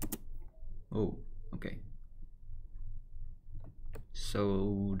 Oh, okay.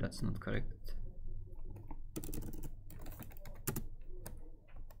 So that's not correct.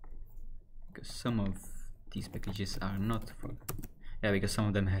 Because some of these packages are not for, yeah, because some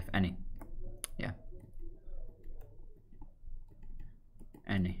of them have any. Yeah,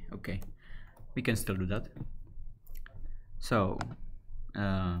 any. Okay, we can still do that. So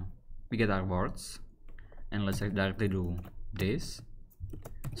we get our words, and let's directly do this.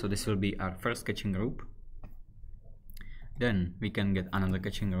 So this will be our first catching group. Then we can get another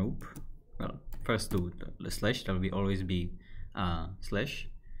catching group. Well, first do the slash. There will always be slash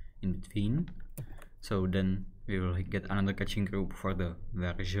in between. So then we will get another catching group for the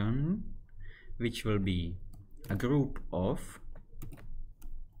version, which will be a group of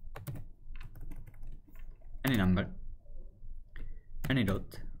any number, any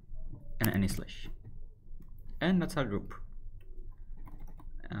dot, and any slash. And that's our group.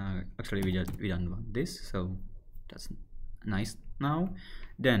 Actually we don't want this, so that's nice. Now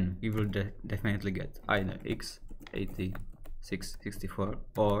then we will definitely get either x86 64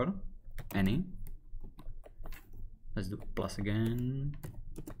 or any. Let's do plus again.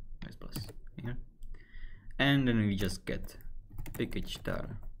 Where's plus? Here. And then we just get package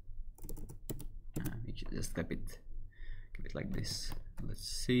star. We just keep it like this. Let's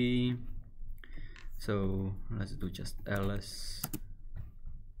see. So let's do just ls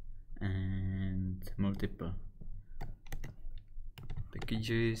and multiple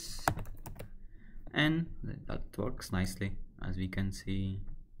packages, and that works nicely, as we can see.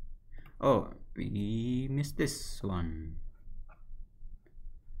 Oh, we missed this one.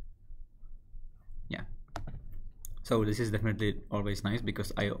 Yeah, so this is definitely always nice,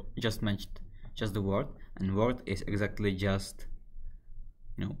 because I just matched just the word, and word is exactly just,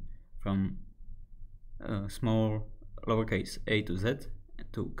 you know, from small lowercase a to z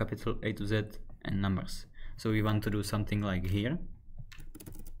to capital A to Z and numbers. So we want to do something like here.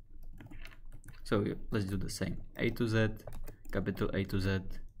 So let's do the same. A to Z, capital A to Z,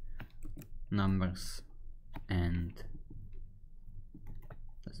 numbers, and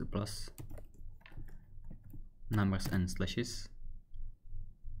that's the plus, numbers and slashes,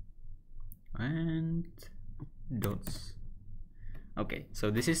 and dots. Okay,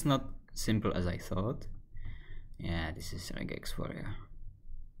 so this is not simple as I thought. Yeah, this is regex for you.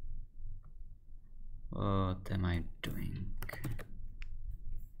 What am I doing?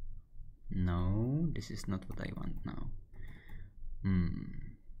 No, this is not what I want now.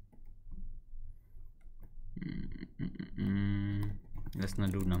 Let's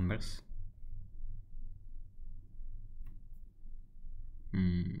not do numbers.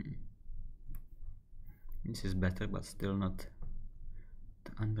 This is better, but still not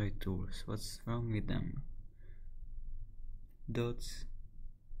the Android tools. What's wrong with them? Dots.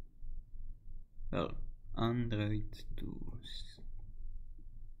 Well, Android tools.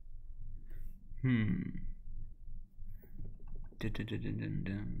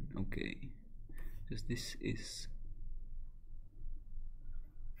 Okay, because this is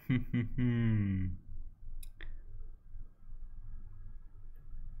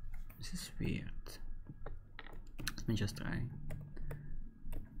this is weird. Let me just try.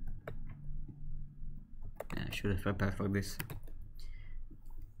 Yeah, I should have prepared for this.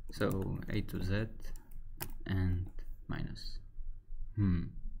 So A to Z and minus.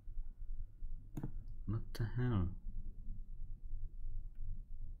 What the hell?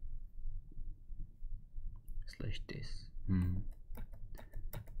 Slash this.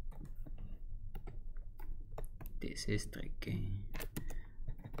 This is tricky.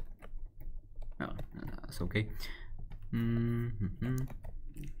 Oh, that's okay.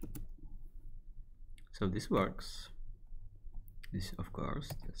 So this works. This, of course,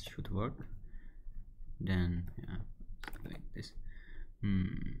 that should work. Then, yeah, like this.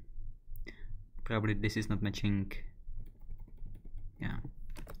 Probably this is not matching. Yeah,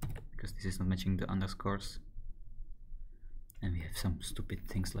 because this is not matching the underscores. And we have some stupid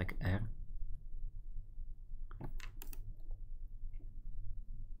things like R.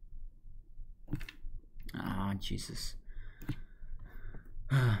 Ah, Jesus.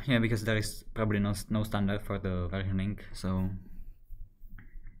 Yeah, because there is probably no standard for the versioning, so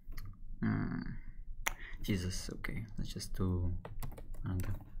Jesus. Okay, let's just do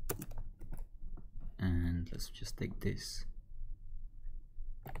another, and let's just take this.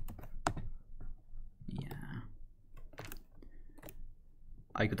 Yeah,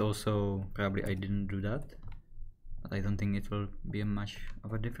 I could also probably, I didn't do that, but I don't think it will be much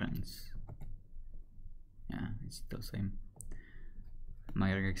of a difference. Yeah, it's still the same.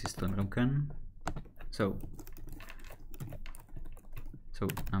 My regex is still broken. So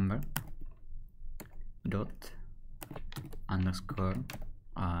number dot underscore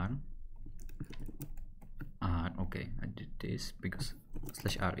r. Okay, I did this because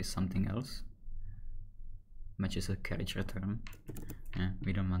slash r is something else. Matches a carriage return. Yeah,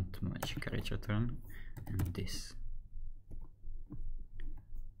 we don't want to match carriage return. And this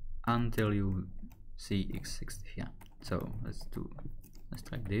until you see x60. Yeah, so let's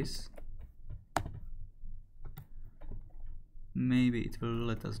try this. Maybe it will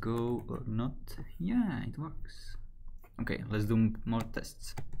let us go or not. Yeah, it works. Okay, let's do more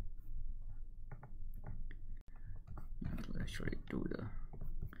tests. I'll actually do the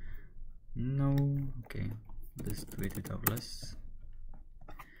no. Okay, let's do it without less.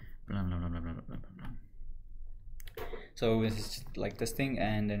 Blah blah blah blah blah blah blah. So this is just like testing,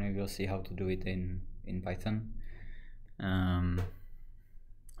 and then we will see how to do it in Python.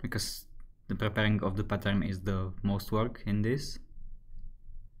 Because the preparing of the pattern is the most work in this.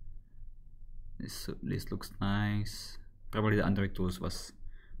 This looks nice. Probably the Android tools was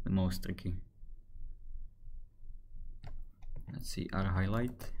the most tricky. Let's see, R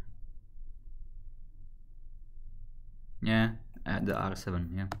highlight. Yeah, the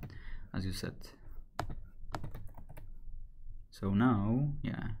R7, yeah, as you said. So now,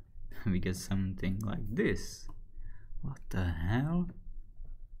 yeah, we get something like this. What the hell?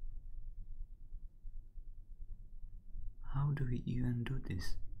 How do we even do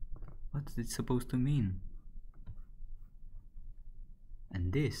this? What's it supposed to mean?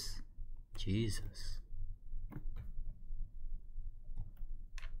 And this, Jesus.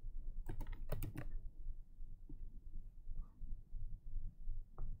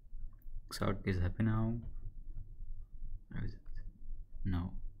 Xark is happy now. Where is it?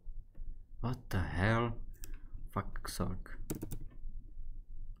 No. What the hell? Fuck Xark.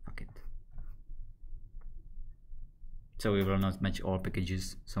 Fuck it. So we will not match all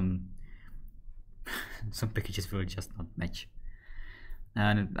packages. Some packages will just not match.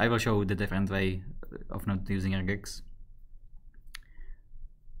 And I will show the different way of not using regex.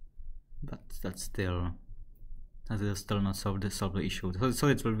 but that's still not solve the issue.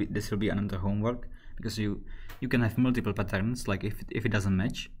 So this will be another homework, because you can have multiple patterns. Like if it doesn't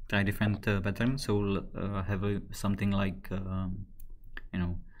match, try different patterns. So we'll have something like you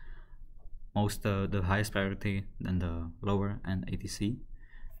know, most the highest priority, then the lower, and etc.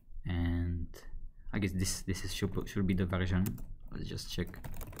 And I guess this should be the version. Let's just check.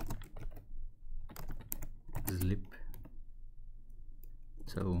 Zlib.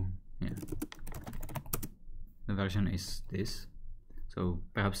 So yeah, the version is this. So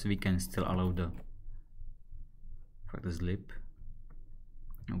perhaps we can still allow for the zlib.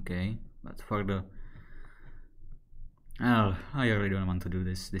 Okay, but for the I really don't want to do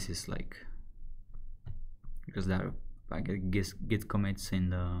this. This is like, because there are like git commits in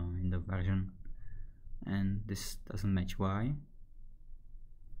the version, and this doesn't match. Why?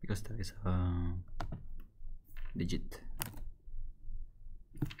 Because there is a digit.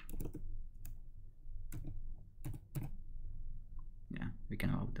 Yeah, we can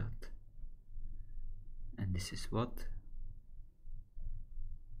allow that. And this is what?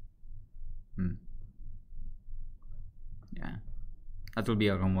 Yeah, that will be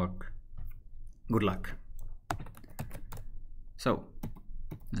our homework. Good luck. So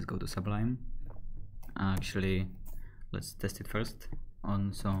let's go to Sublime. Actually, let's test it first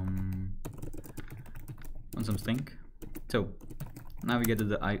on some string. So now we get to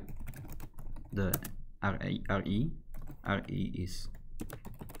the RE. RE is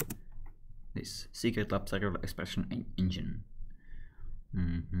this secret lab serial expression engine.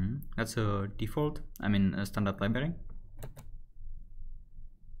 That's a default, I mean a standard library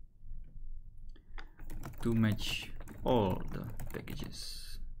to match all the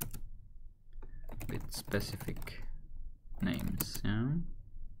packages with specific names. Yeah,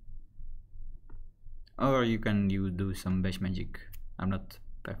 or you can do some bash magic. I'm not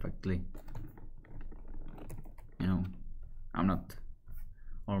perfectly, you know, I'm not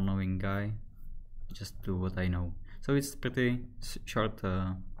all-knowing guy, just do what I know. So it's pretty short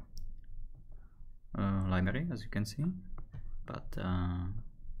library, as you can see, but you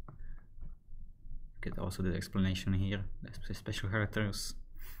get also the explanation here, the special characters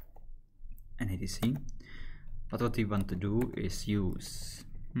and etc. But what we want to do is use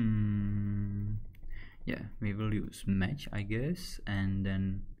yeah, we will use match, I guess, and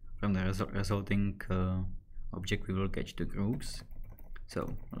then from the resulting object we will catch the groups.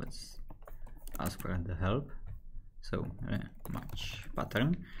 So let's ask for the help. So match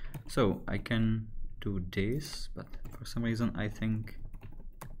pattern. So I can do this, but for some reason I think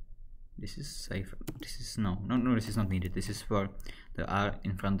this is safe. This is no, this is not needed. This is for the R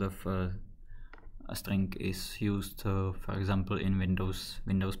in front of a string is used, for example, in Windows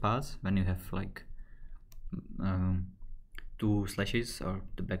paths, when you have like 2 slashes or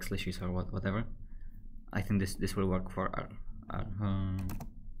the backslashes or whatever. I think this will work for our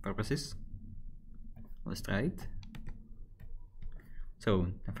purposes. Let's try it. So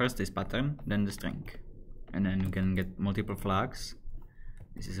the first is pattern, then the string, and then you can get multiple flags.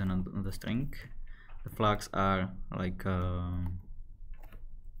 This is another string. The flags are like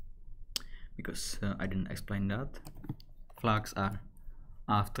because I didn't explain that, flags are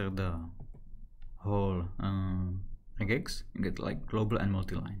after the whole regex. You get like global and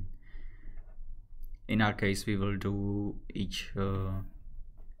multi-line. In our case, we will do each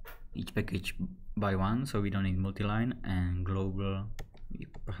package by one, so we don't need multi-line, and global we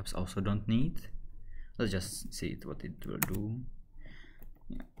perhaps also don't need. Let's just see what it will do.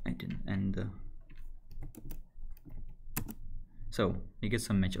 Yeah, I didn't end. So we get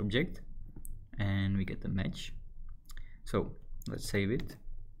some match object, and we get the match. So let's save it.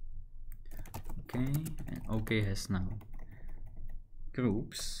 Okay, and OK has now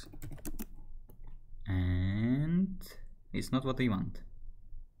groups, and it's not what we want.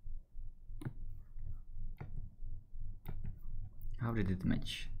 How did it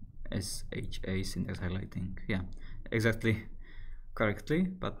match? SHA syntax highlighting. Yeah, exactly correctly,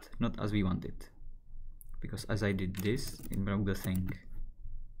 but not as we want it, because as I did this, it broke the thing.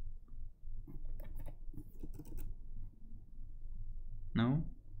 No?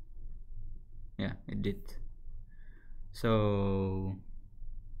 Yeah, it did. So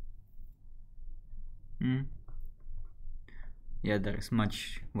yeah, there is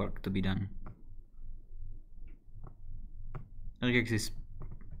much work to be done. Regex is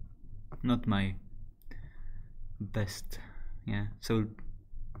not my best. Yeah, so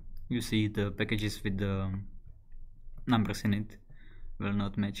you see the packages with the numbers in it will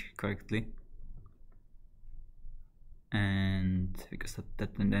not match correctly, and because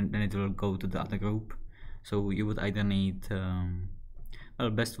then it will go to the other group. So you would either need Well,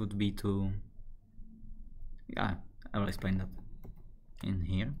 best would be to, yeah, I will explain that in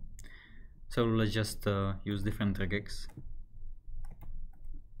here. So let's just use different regex.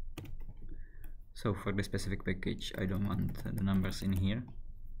 So for the specific package, I don't want the numbers in here.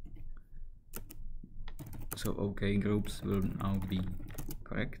 So OK groups will now be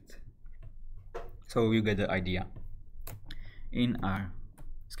correct. So you get the idea. In our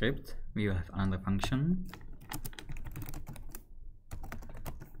script, we have another function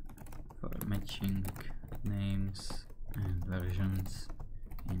for matching names and versions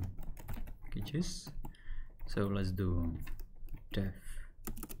in packages. So let's do def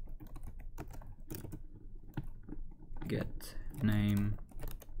get name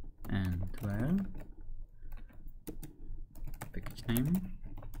and where package name.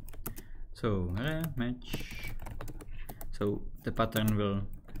 So match. So the pattern will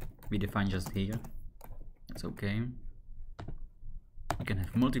be defined just here. That's okay. You can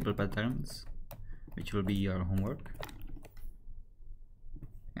have multiple patterns, which will be your homework.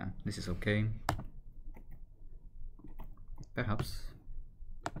 Yeah, this is okay. Perhaps.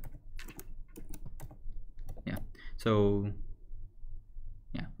 Yeah. So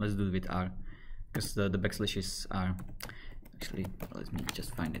yeah, let's do it with R, because the backslashes are actually. Let me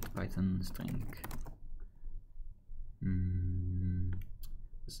just find it. Python string.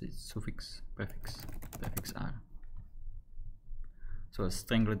 Is it suffix, prefix R? So a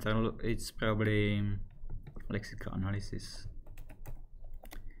string literal, it's probably lexical analysis.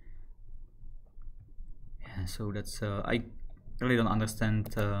 Yeah, so that's I really don't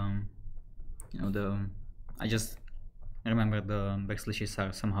understand. You know, I just remember the backslashes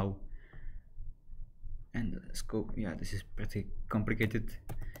are somehow, and the scope. Yeah, this is pretty complicated.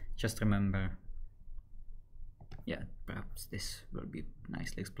 Just remember. Yeah, perhaps this will be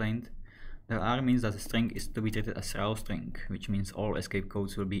nicely explained. The R means that the string is to be treated as raw string, which means all escape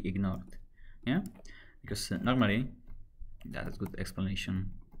codes will be ignored. Yeah, because normally, that's a good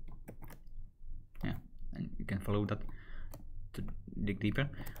explanation. Yeah, and you can follow that to dig deeper.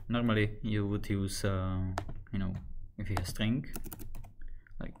 Normally, you would use, you know, if you have string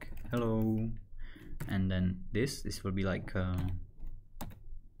like hello, and then this will be like,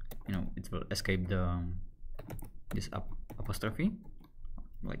 you know, it will escape the this apostrophe,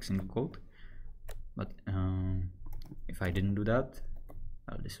 like single quote. But if I didn't do that,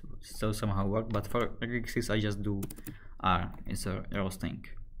 this would still somehow work. But for regexes, I just do R. It's a raw string.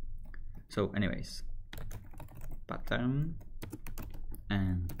 So anyways, pattern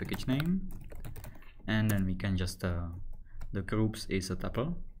and package name, and then we can just the groups is a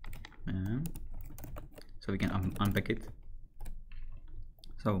tuple, so we can unpack it.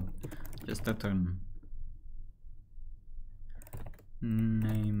 So just return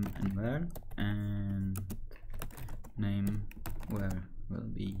name and where, and name where will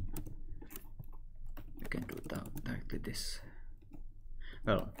be, you can do that directly this.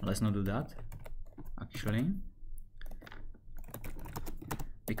 Well, let's not do that actually,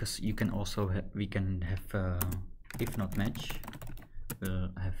 because you can also we can have if not match will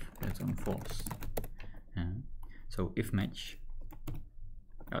have return false. So if match,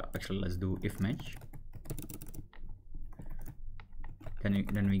 actually let's do if match,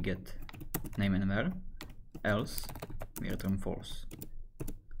 then we get name and where, else we return false.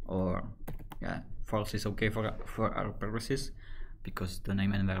 Or yeah, false is okay for our purposes, because the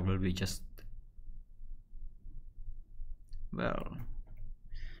name and where will be just, well,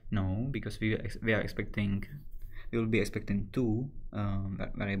 no, because we will be expecting two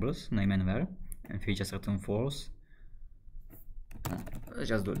variables, name and where, and if we just return false, let's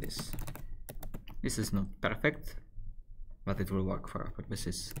just do this. This is not perfect, but it will work for our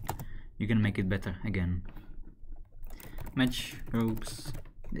purposes. You can make it better again. Match groups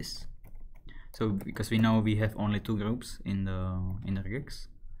this. So because we know we have only two groups in the regex,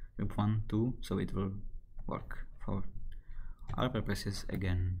 group 1, 2, so it will work for our purposes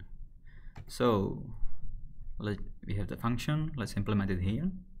again. So we have the function. Let's implement it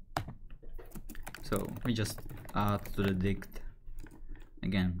here. So we just add to the dict.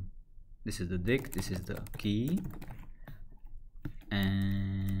 Again, this is the dict, this is the key.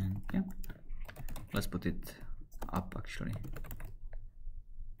 And yeah, let's put it up actually.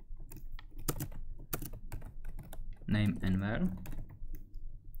 Name and where.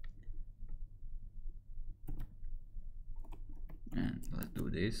 And let's do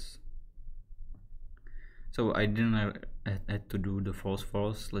this. So I didn't have to do the false.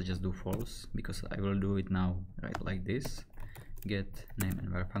 Let's just do false, because I will do it now, right, like this. Get name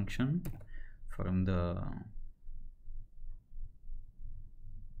and where function from the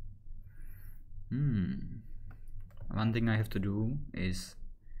one thing I have to do is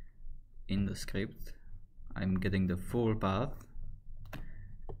in the script I'm getting the full path.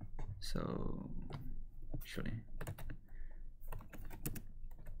 So actually,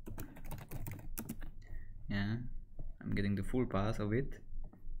 yeah, I'm getting the full path of it.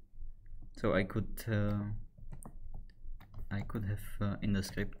 So I could have in the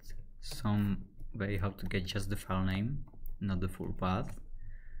script some way how to get just the file name, not the full path,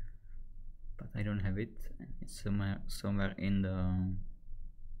 but I don't have it. It's somewhere in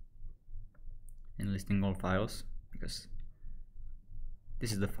listing all files, because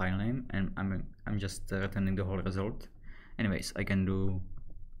this is the file name and I'm just returning the whole result. Anyways, I can do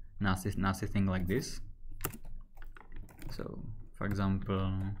nasty thing like this. So for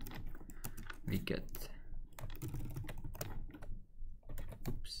example, we get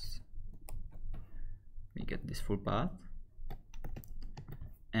this full path,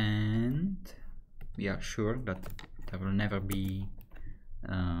 and we are sure that there will never be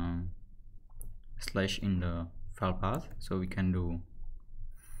slash in the file path, so we can do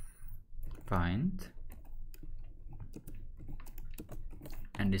find,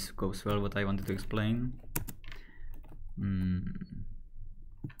 and this goes well what I wanted to explain.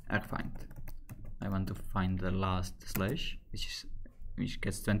 Argfind. I want to find the last slash, which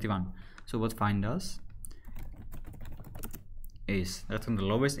gets 21. So what find does is return the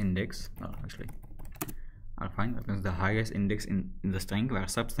lowest index. Well, actually, argfind returns the highest index in the string where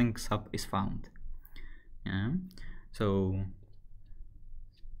substring sub is found. Yeah. So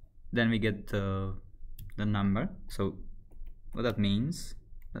then we get the number. So what that means,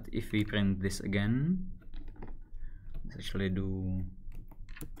 that if we print this again, let's actually do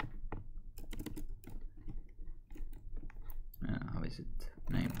how is it,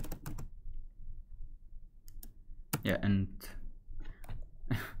 name, yeah, and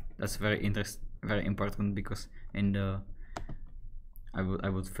that's very important, because in the I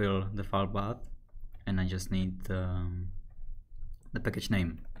would fill the file path and I just need the package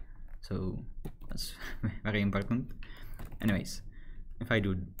name, so that's very important. Anyways, if I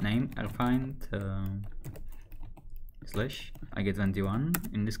do name argfind slash, I get 21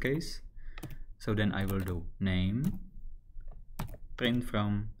 in this case. So then I will do name print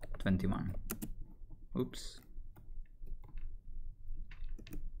from 21. Oops.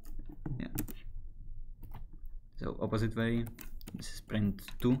 Yeah. So opposite way, this is print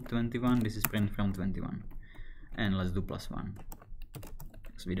to 21, this is print from 21. And let's do +1,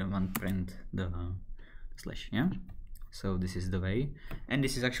 because we don't want to print the slash, yeah? So this is the way, and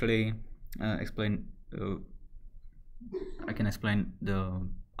this is actually I can explain the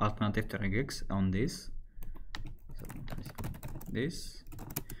alternative to regex on this. So this,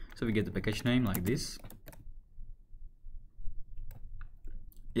 so we get the package name like this.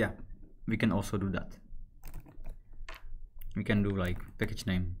 Yeah, we can also do that. We can do like package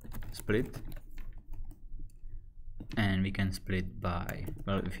name split, and we can split by,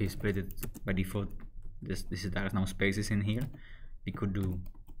 well, if we split it by default, there are no spaces in here. We could do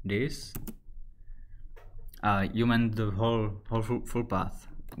this. You meant the whole full path.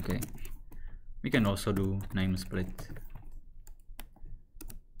 Okay. We can also do name split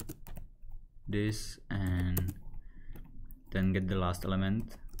this, and then get the last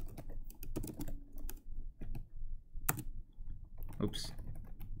element. Oops.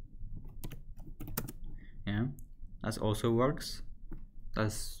 Yeah, that also works.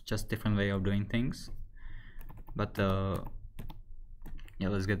 That's just different way of doing things. But yeah,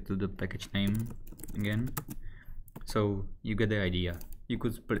 let's get to the package name again. So you get the idea. You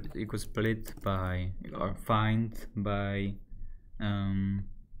could split by, or find by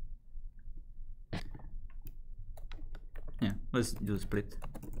yeah, let's do split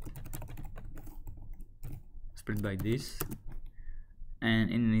by this, and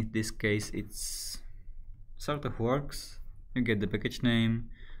in this case it's sort of works. You get the package name,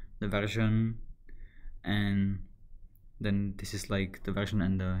 the version, and then this is like the version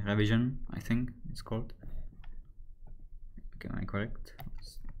and the revision, I think it's called. Okay, am I correct?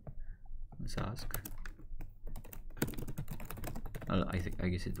 Let's ask. Well, I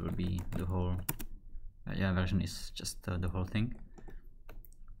guess it will be the whole yeah, version is just the whole thing.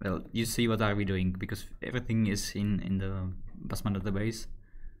 Well, you see what are we doing, because everything is in the Postman database,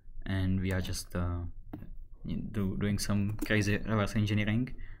 and we are just doing some crazy reverse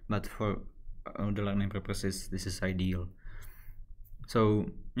engineering, but for the learning purposes this is ideal. So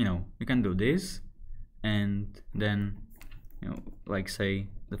you can do this, and then like say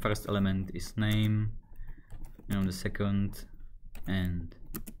the first element is name, the second and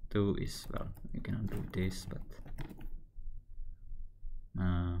 2 is, well, you cannot do this, but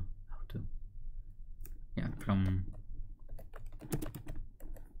how to, yeah, from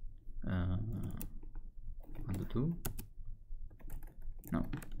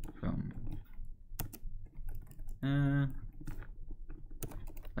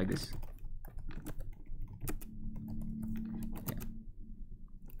like this. Yeah.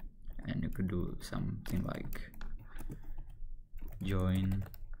 And you could do something like join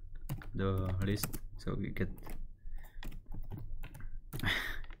the list, so you get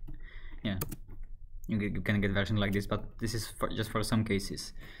yeah, you can get version like this, but this is just for some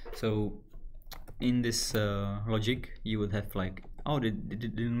cases. So in this logic you would have like, oh, it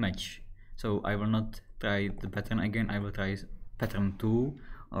didn't match, so I will not try the pattern again, I will try pattern 2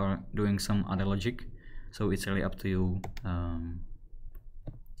 or doing some other logic. So it's really up to you,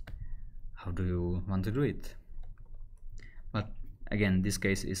 how do you want to do it. But again, this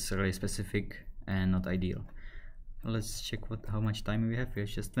case is really specific and not ideal. Let's check how much time we have. We have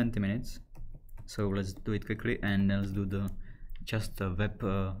just 20 minutes, so let's do it quickly, and let's do the just a web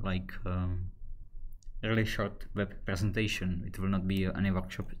really short web presentation. It will not be any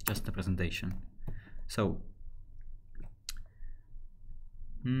workshop, just a presentation. So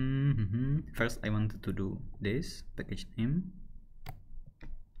first I wanted to do this package name.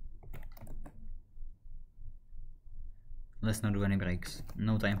 Let's not do any breaks,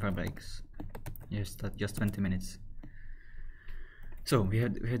 no time for breaks, just 20 minutes. So we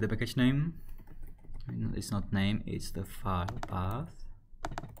had the package name. It's not name, it's the file path,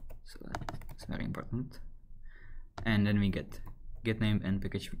 so that's very important. And then we get name and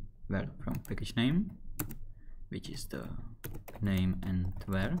package where from package name, which is the name and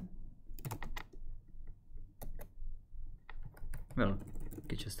where. Well,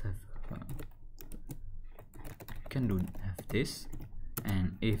 you just have have this,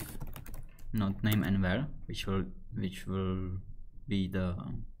 and if not name and where, which will be the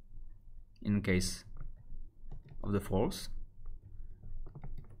in case of the false.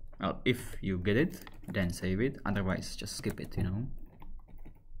 Well, if you get it, then save it, otherwise just skip it, you know.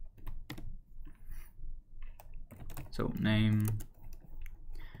 So name,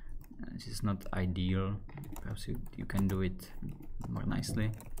 this is not ideal, perhaps you can do it more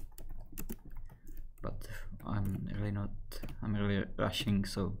nicely, but I'm really rushing,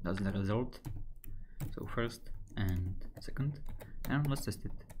 so that's the result. So first and second, and let's test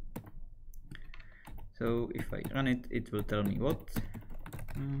it. So if I run it, it will tell me what,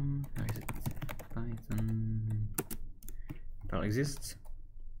 where is it, Python file exists.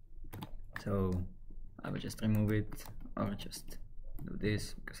 So I will just remove it, or just do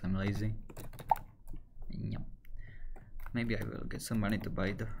this because I'm lazy. Yeah. Maybe I will get some money to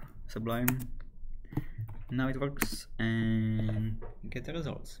buy the Sublime. Now it works, and get the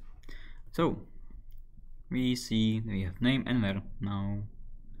results. So we see we have name and where now.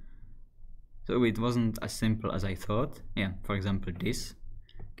 So it wasn't as simple as I thought. Yeah, for example this,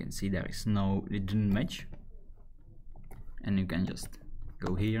 you can see there is it didn't match, and you can just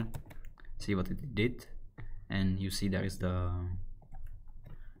go here, see what it did, and you see there is the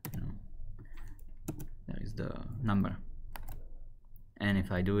there is the number, and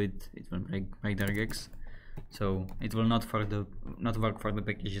if I do it, it will break the regex. So it will not work for the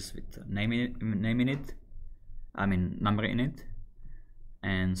packages with name in it, I mean number in it,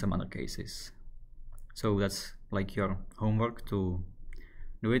 and some other cases. So that's like your homework to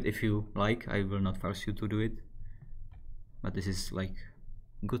do it. If you like, I will not force you to do it, but this is like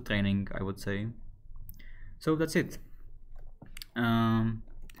good training, I would say. So that's it. I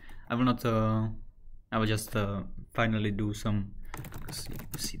will just finally do some, because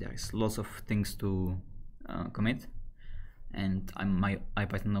you see there is lots of things to commit, and my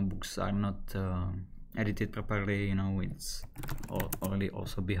IPython notebooks are not edited properly, you know. It's already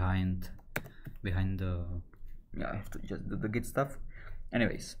also behind the, yeah, I have to just do the git stuff.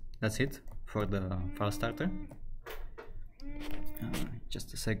 Anyways, that's it for the file starter.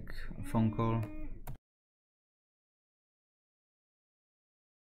 Just a sec, phone call.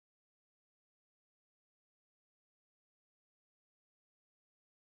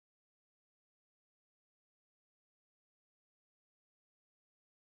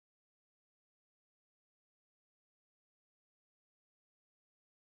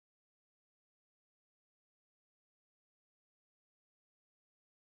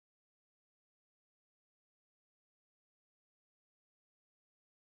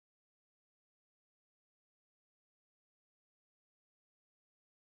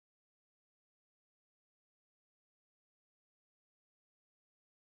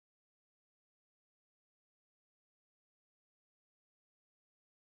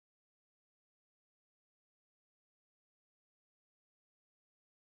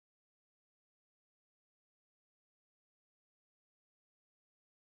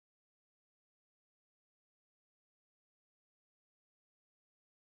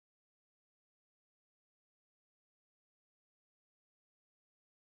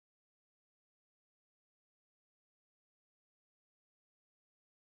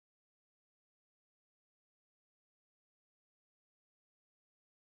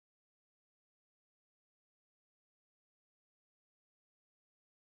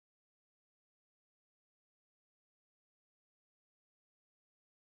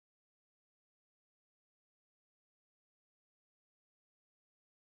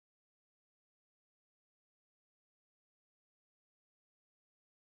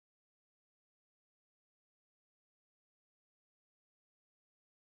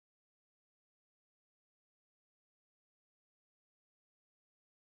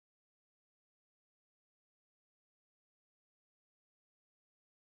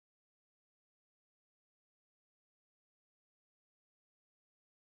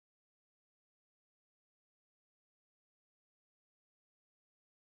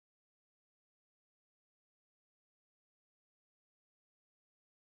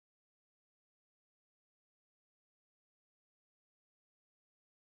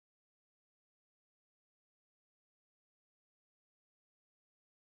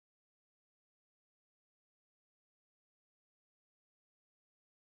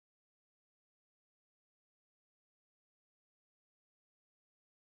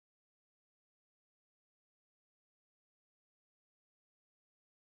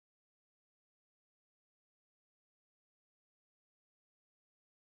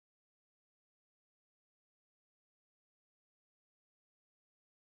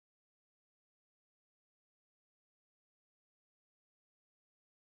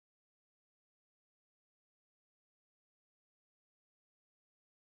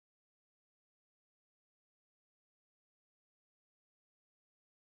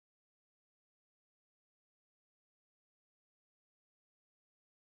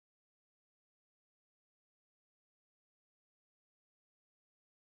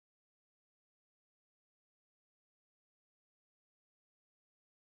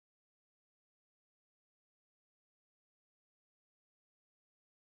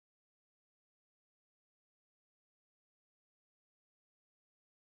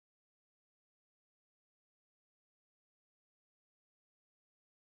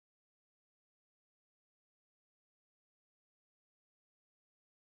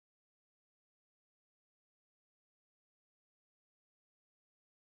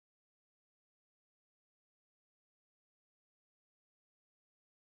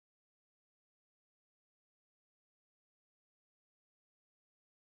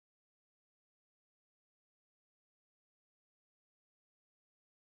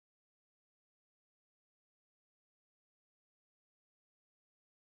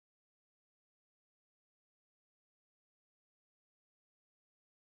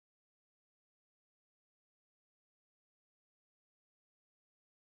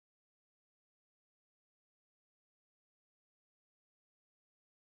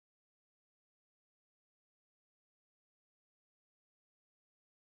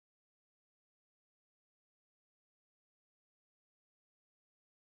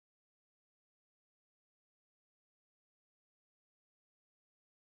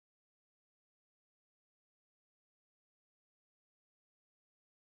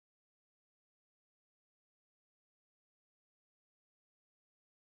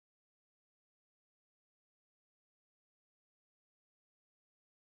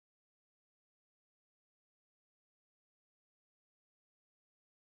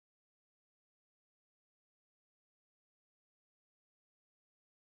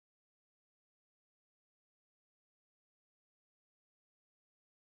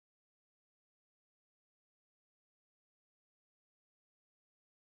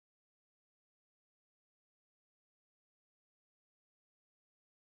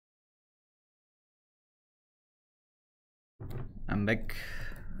 I'm back.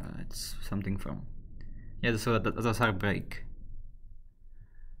 It's something from, yeah, so that was our break.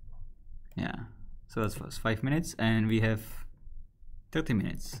 Yeah, so that was 5 minutes and we have 30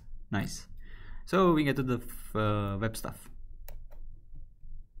 minutes. Nice. So we get to the web stuff.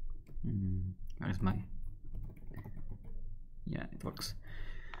 Where's my, yeah, it works.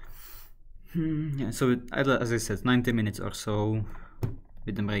 Yeah, so as I said, 90 minutes or so.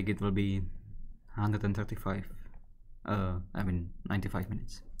 With the break it will be 135. I mean 95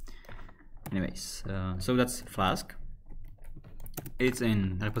 minutes. Anyways, so that's Flask. It's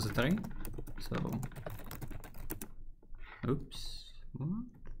in repository. So, oops, what?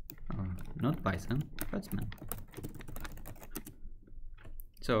 Oh, not Python, Batsman.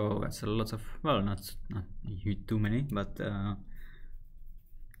 So that's lots of, well, not too many, but yeah,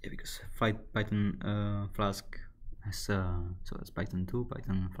 because Python Flask has so that's Python 2,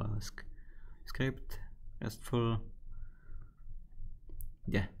 Python Flask script, RESTful.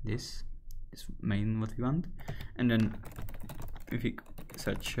 Yeah, this is main what we want, and then if we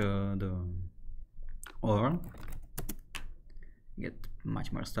search the OR, get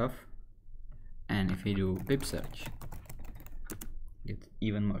much more stuff, and if we do pip search, get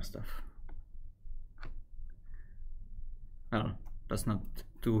even more stuff. Well, that's not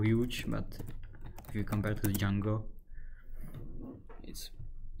too huge, but if you compare to the Django,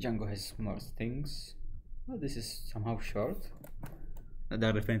 Django has more things. Well, this is somehow short. There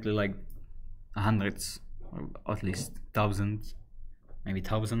are definitely like hundreds, or at least thousands, maybe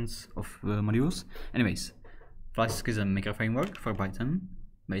thousands of modules. Anyways, Flask is a maker framework for Python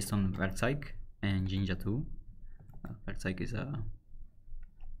based on Werkzeug and Jinja 2. Werkzeug is a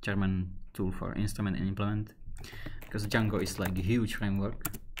German tool for instrument and implement, because Django is like a huge framework.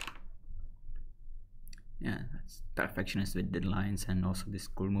 Yeah, it's perfectionist with deadlines and also this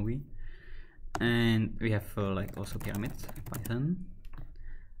cool movie. And we have like also Pyramid Python.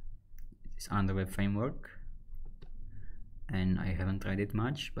 It's under web framework, and I haven't tried it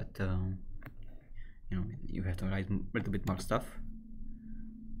much, but you know, you have to write a little bit more stuff.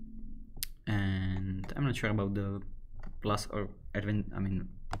 And I'm not sure about the plus or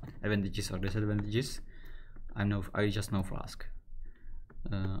advantages or disadvantages. I just know Flask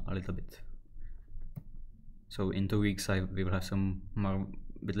a little bit. So in 2 weeks we will have some more,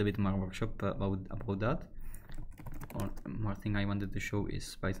 little bit more workshop about that. Or more thing I wanted to show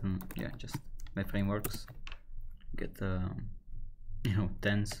is Python. Yeah, just my frameworks. Get you know,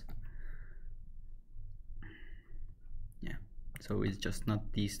 tens. Yeah, so it's just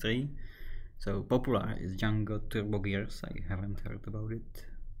not these three. So popular is Django TurboGears. I haven't heard about it.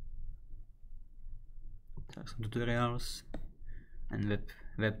 There are some tutorials, and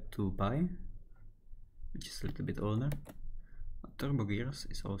Web2Py, which is a little bit older. But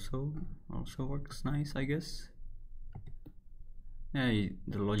TurboGears is also works nice, I guess. Yeah,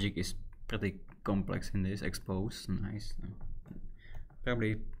 the logic is pretty complex in this. Expose, nice.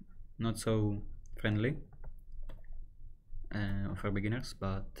 Probably not so friendly for beginners,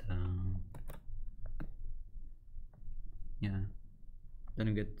 but yeah. Then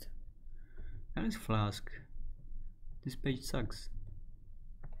you get, where is Flask? This page sucks.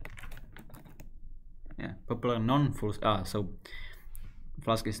 Yeah, popular non-full. So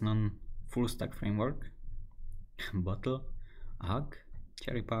Flask is non-full stack framework. Bottle, Hug,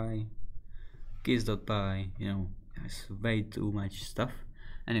 CherryPy, Keys.py. You know, there's way too much stuff.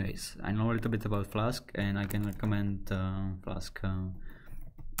 Anyways, I know a little bit about Flask, and I can recommend Flask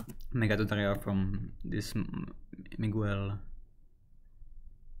mega tutorial from this Miguel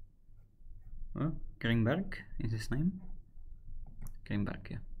Greenberg is his name. Greenberg,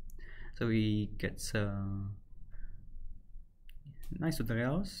 yeah. So he gets nice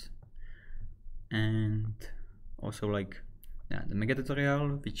tutorials, and also like, yeah, the mega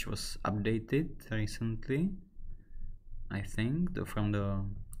tutorial which was updated recently, I think, from the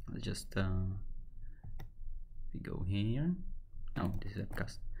just we go here. No, this is a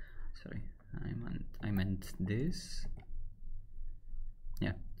cast. Sorry, I meant this.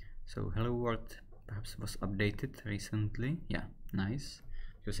 Yeah. So Hello World perhaps was updated recently. Yeah, nice,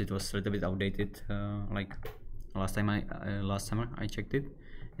 because it was a little bit outdated. Like last summer I checked it,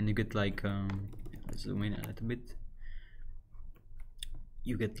 and you get like let's zoom in a little bit.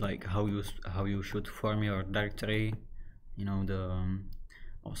 You get like how you should form your directory. You know, the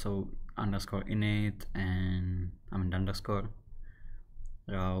also underscore init and underscore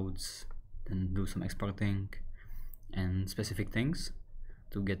routes, then do some exporting and specific things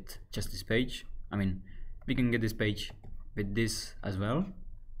to get just this page. I mean, we can get this page with this as well,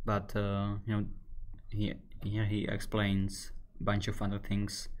 but you know, here he explains a bunch of other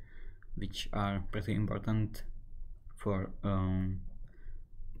things which are pretty important for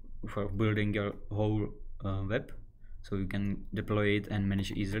building your whole web, so you can deploy it and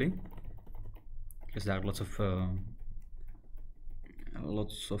manage it easily, because there are lots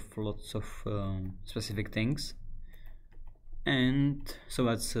of specific things. And so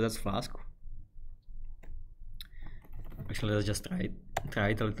that's Flask. Actually, let's just try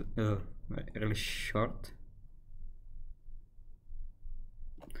it a little, really short.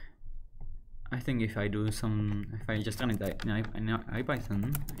 I think if I just run it in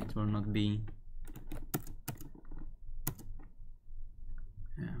IPython, it will not be,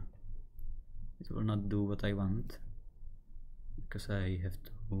 it will not do what I want, because I have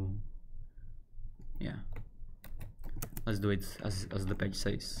to, let's do it as the page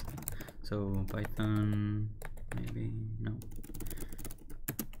says. So Python, maybe, no,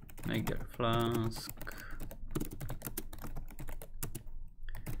 make your Flask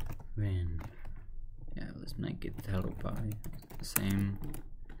when, let's make it hello py, the same,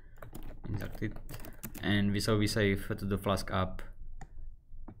 insert it, and we save to the Flask app.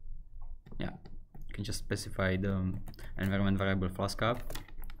 You can just specify the environment variable Flask app,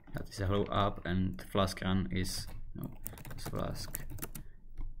 that is a hello app, and Flask run is Flask,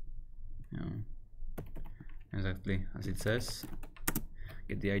 exactly as it says.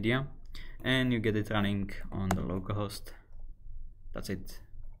 Get the idea, and you get it running on the localhost. That's it.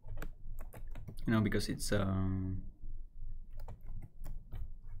 Because it's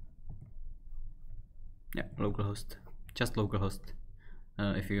localhost, just localhost.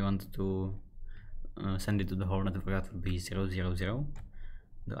 If you want to send it to the whole network, that would be 000,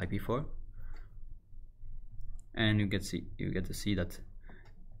 the IP4, and you get to see that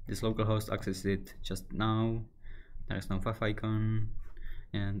this localhost accessed it just now. There is no fav icon,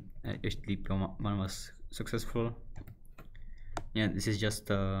 and HTTP 1 was successful. This is just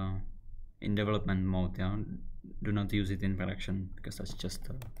in development mode. Do not use it in production, because that's just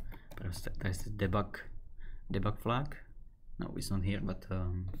perhaps there's the debug flag. No, it's not here, but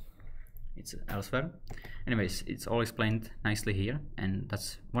it's elsewhere. Anyways, it's all explained nicely here, and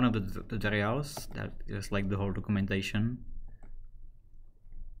that's one of the tutorials that is like the whole documentation,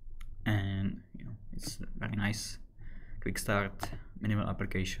 and it's very nice. Quick start, minimal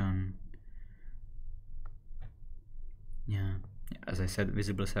application. As I said,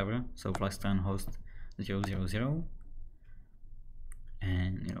 visible server, so Flask run host 000,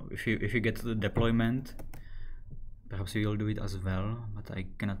 and if you get to the deployment, perhaps we will do it as well, but I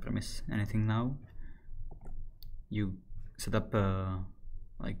cannot promise anything now. You set up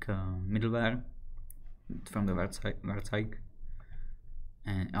like middleware from the Werkzeug,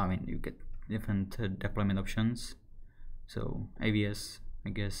 and you get different deployment options. So AVS, I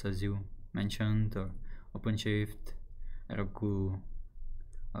guess, as you mentioned, or OpenShift, Heroku,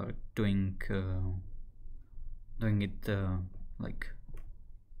 or doing it like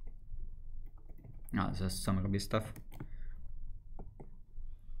just some Ruby stuff.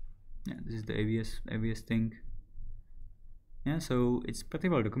 This is the AVS thing. So it's pretty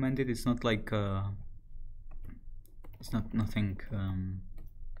well documented. It's not like it's not nothing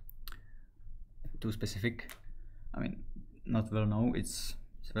too specific. I mean, not well known. It's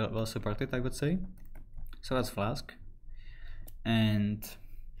well supported, I would say. So that's Flask, and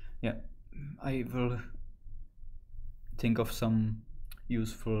I will think of some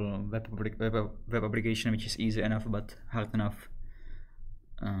useful web application which is easy enough but hard enough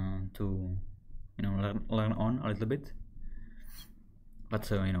to learn on a little bit.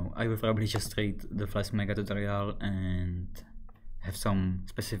 But I will probably just read the Flask Mega tutorial and have some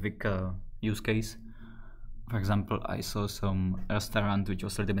specific use case. For example, I saw some restaurant which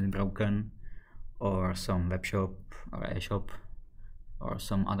was a little bit broken, or some web shop or a shop, or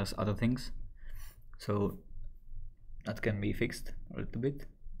some other things. So that can be fixed a little bit.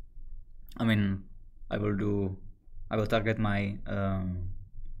 I mean, I will target my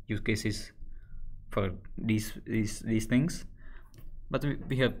use cases for these things. But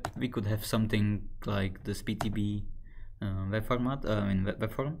we could have something like this PTB web format,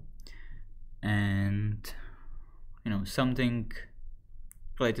 web form, and something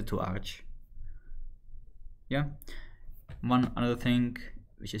related to Arch. One other thing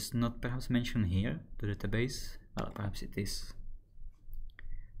which is not perhaps mentioned here, the database. Well, perhaps it is.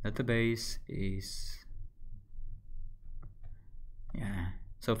 Database is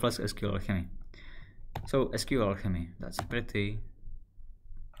so Flask SQL Alchemy. So SQL Alchemy, that's pretty.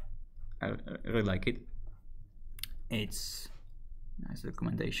 I really like it. It's nice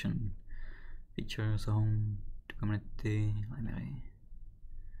documentation, features, home, community, library,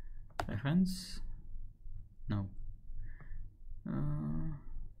 reference, no,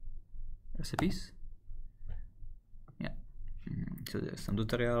 recipes. So there's some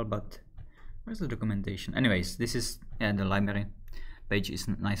tutorial, but where's the documentation? Anyways, this is the library page is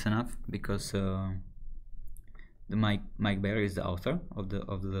nice enough because the Mike Bayer is the author of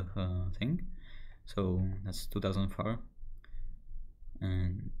the thing. So that's 2004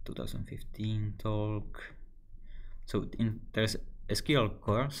 and 2015 talk. So there's SQL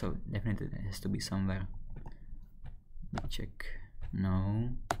core, so definitely it has to be somewhere. Let me check. No.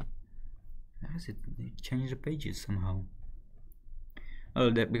 Where is it? They changed the pages somehow. Oh,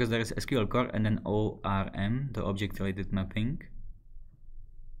 because there is SQL core and then ORM, the object related mapping.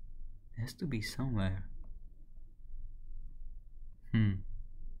 It has to be somewhere. Yeah,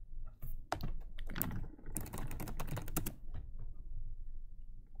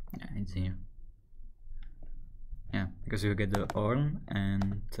 it's here. Yeah, because you get the ORM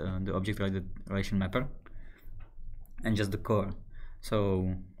and the object related relation mapper and just the core.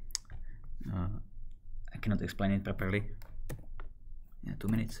 So I cannot explain it properly. Yeah, 2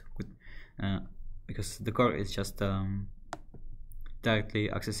 minutes. Good. Because the core is just directly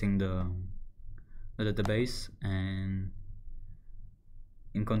accessing the database, and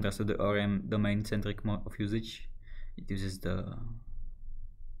in contrast to the ORM domain-centric mode of usage, it uses the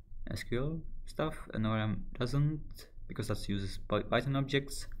SQL stuff, and ORM doesn't, because that uses Python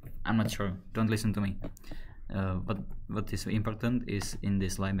objects. I'm not sure. Don't listen to me. What is important is in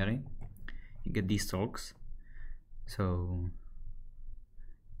this library, you get these talks. So,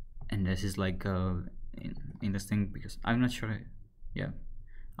 and this is like interesting because I'm not sure. Yeah,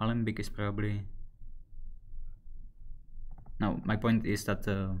 Alembic is probably. Now, my point is that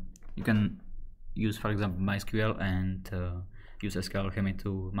you can use, for example, MySQL and use SQL Alchemy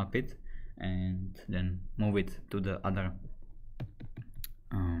to map it, and then move it to the other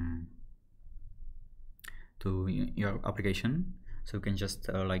to your application. So you can just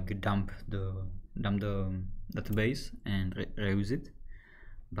like dump the database and reuse it.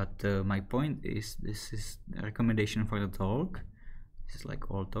 But my point is, this is a recommendation for the talk. This is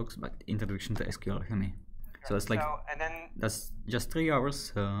like all talks, but introduction to SQL Alchemy. So it's like that's just 3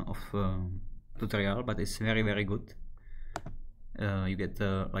 hours of tutorial, but it's very, very good. You get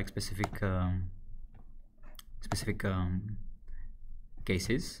like specific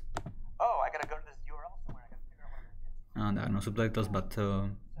cases. Oh, I gotta go to this URL somewhere. I gotta figure out what it is. There are no subtitles, but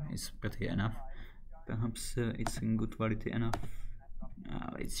it's pretty enough. Perhaps it's in good quality enough.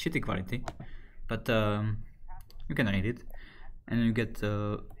 It's shitty quality, but you can read it, and you get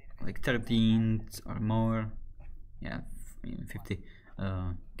like 13 or more, 50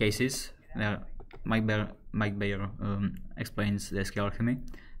 cases where Mike Bayer explains the SQL Alchemy,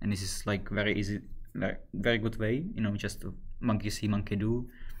 and this is like very easy, very good way, just to monkey see, monkey do,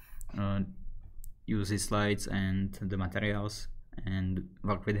 use his slides and the materials and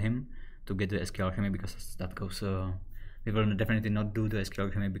work with him to get the SQL Alchemy, because that goes. We will definitely not do the SQL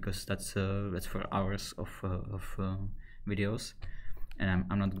Alchemy because that's for hours of videos, and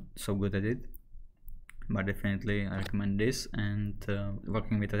I'm not so good at it. But definitely I recommend this, and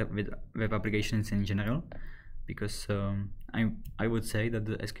working with web applications in general, because I would say that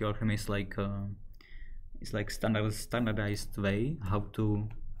the SQL Alchemy is like standardized way how to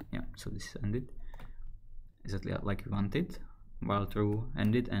So this is ended exactly like we want it, while true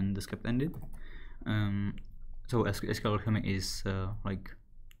ended and the script ended. So SQL Alchemy is like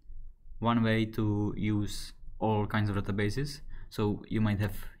one way to use all kinds of databases. So you might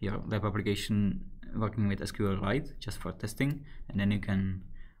have your web application working with SQLite just for testing, and then you can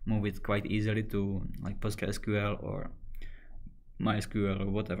move it quite easily to like PostgreSQL or MySQL or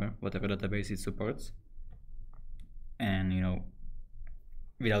whatever database it supports, and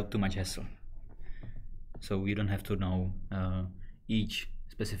without too much hassle. So you don't have to know each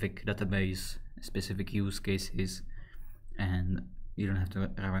specific database, specific use cases, and you don't have to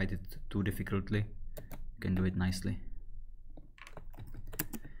write it too difficultly. You can do it nicely.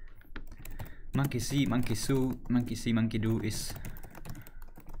 Monkey see, monkey sue, monkey see, monkey do is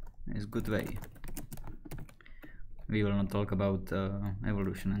good way. We will not talk about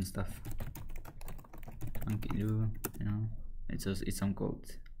evolution and stuff. Monkey do, it's some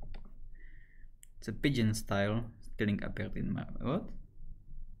code. It's a pigeon style. Stealing appeared in my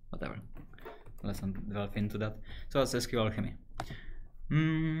whatever. Let's not delve into that. So that's SQL Alchemy.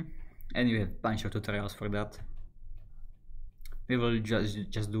 And you have a bunch of tutorials for that. We will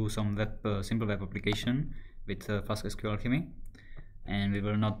just do some simple web application with Flask SQL Alchemy, and we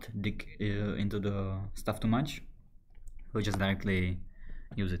will not dig into the stuff too much. We'll just directly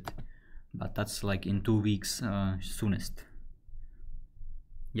use it, but that's like in 2 weeks soonest.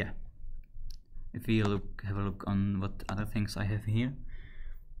 Yeah. If we have a look on what other things I have here.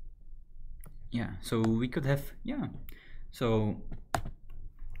 Yeah, so we could have So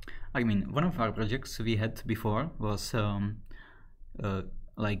I mean, one of our projects we had before was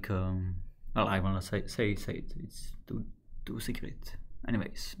like well, I wanna say it. It's too secret.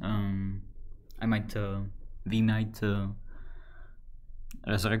 Anyways, we might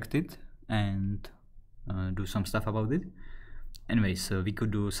resurrect it and do some stuff about it. Anyways, we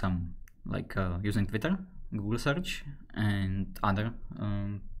could do some like using Twitter, Google search, and other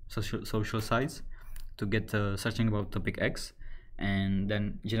social sites to get searching about topic X, and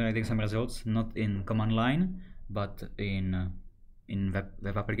then generating some results, not in command line but in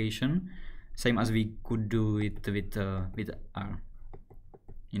web application, same as we could do it with our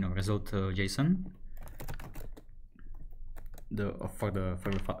result JSON for the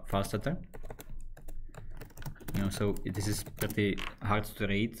file setter. So this is pretty hard to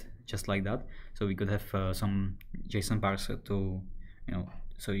read just like that. So we could have some JSON parser to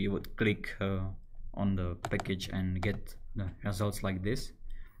so you would click on the package and get the results like this,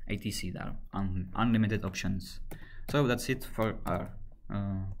 etc. There are unlimited options. So that's it for our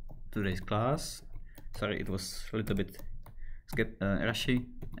today's class. Sorry, it was a little bit rushy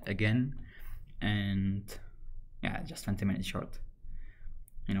again, and yeah, just 20 minutes short.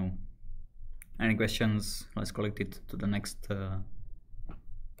 Any questions? Let's collect it to the next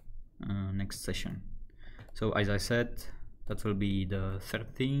next session. So as I said, that will be the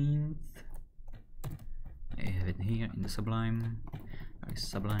 13th. I have it here in the Sublime. There is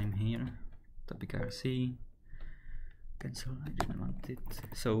Sublime here. Topic RC. Cancel, I didn't want it.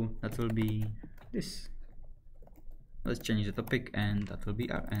 So that will be this. Let's change the topic, and that will be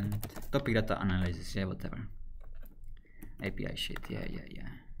our end. Topic data analysis, yeah, whatever. API shit, yeah.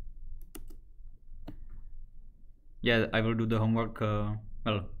 Yeah, I will do the homework.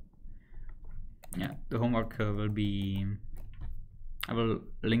 Well, yeah, the homework will be. I will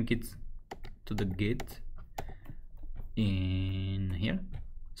link it to the Git in here.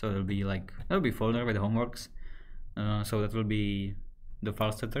 So it'll be like folder with the homeworks. So that will be the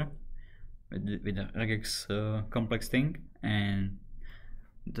file setter with the regex complex thing, and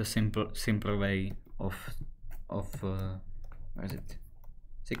the simpler way of where is it?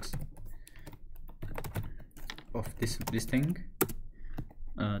 6 of this thing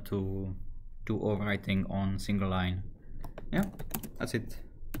to do overwriting on single line. Yeah, that's it.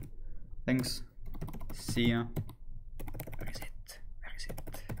 Thanks. See ya. Where is it?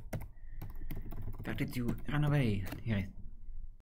 Where did you run away? Here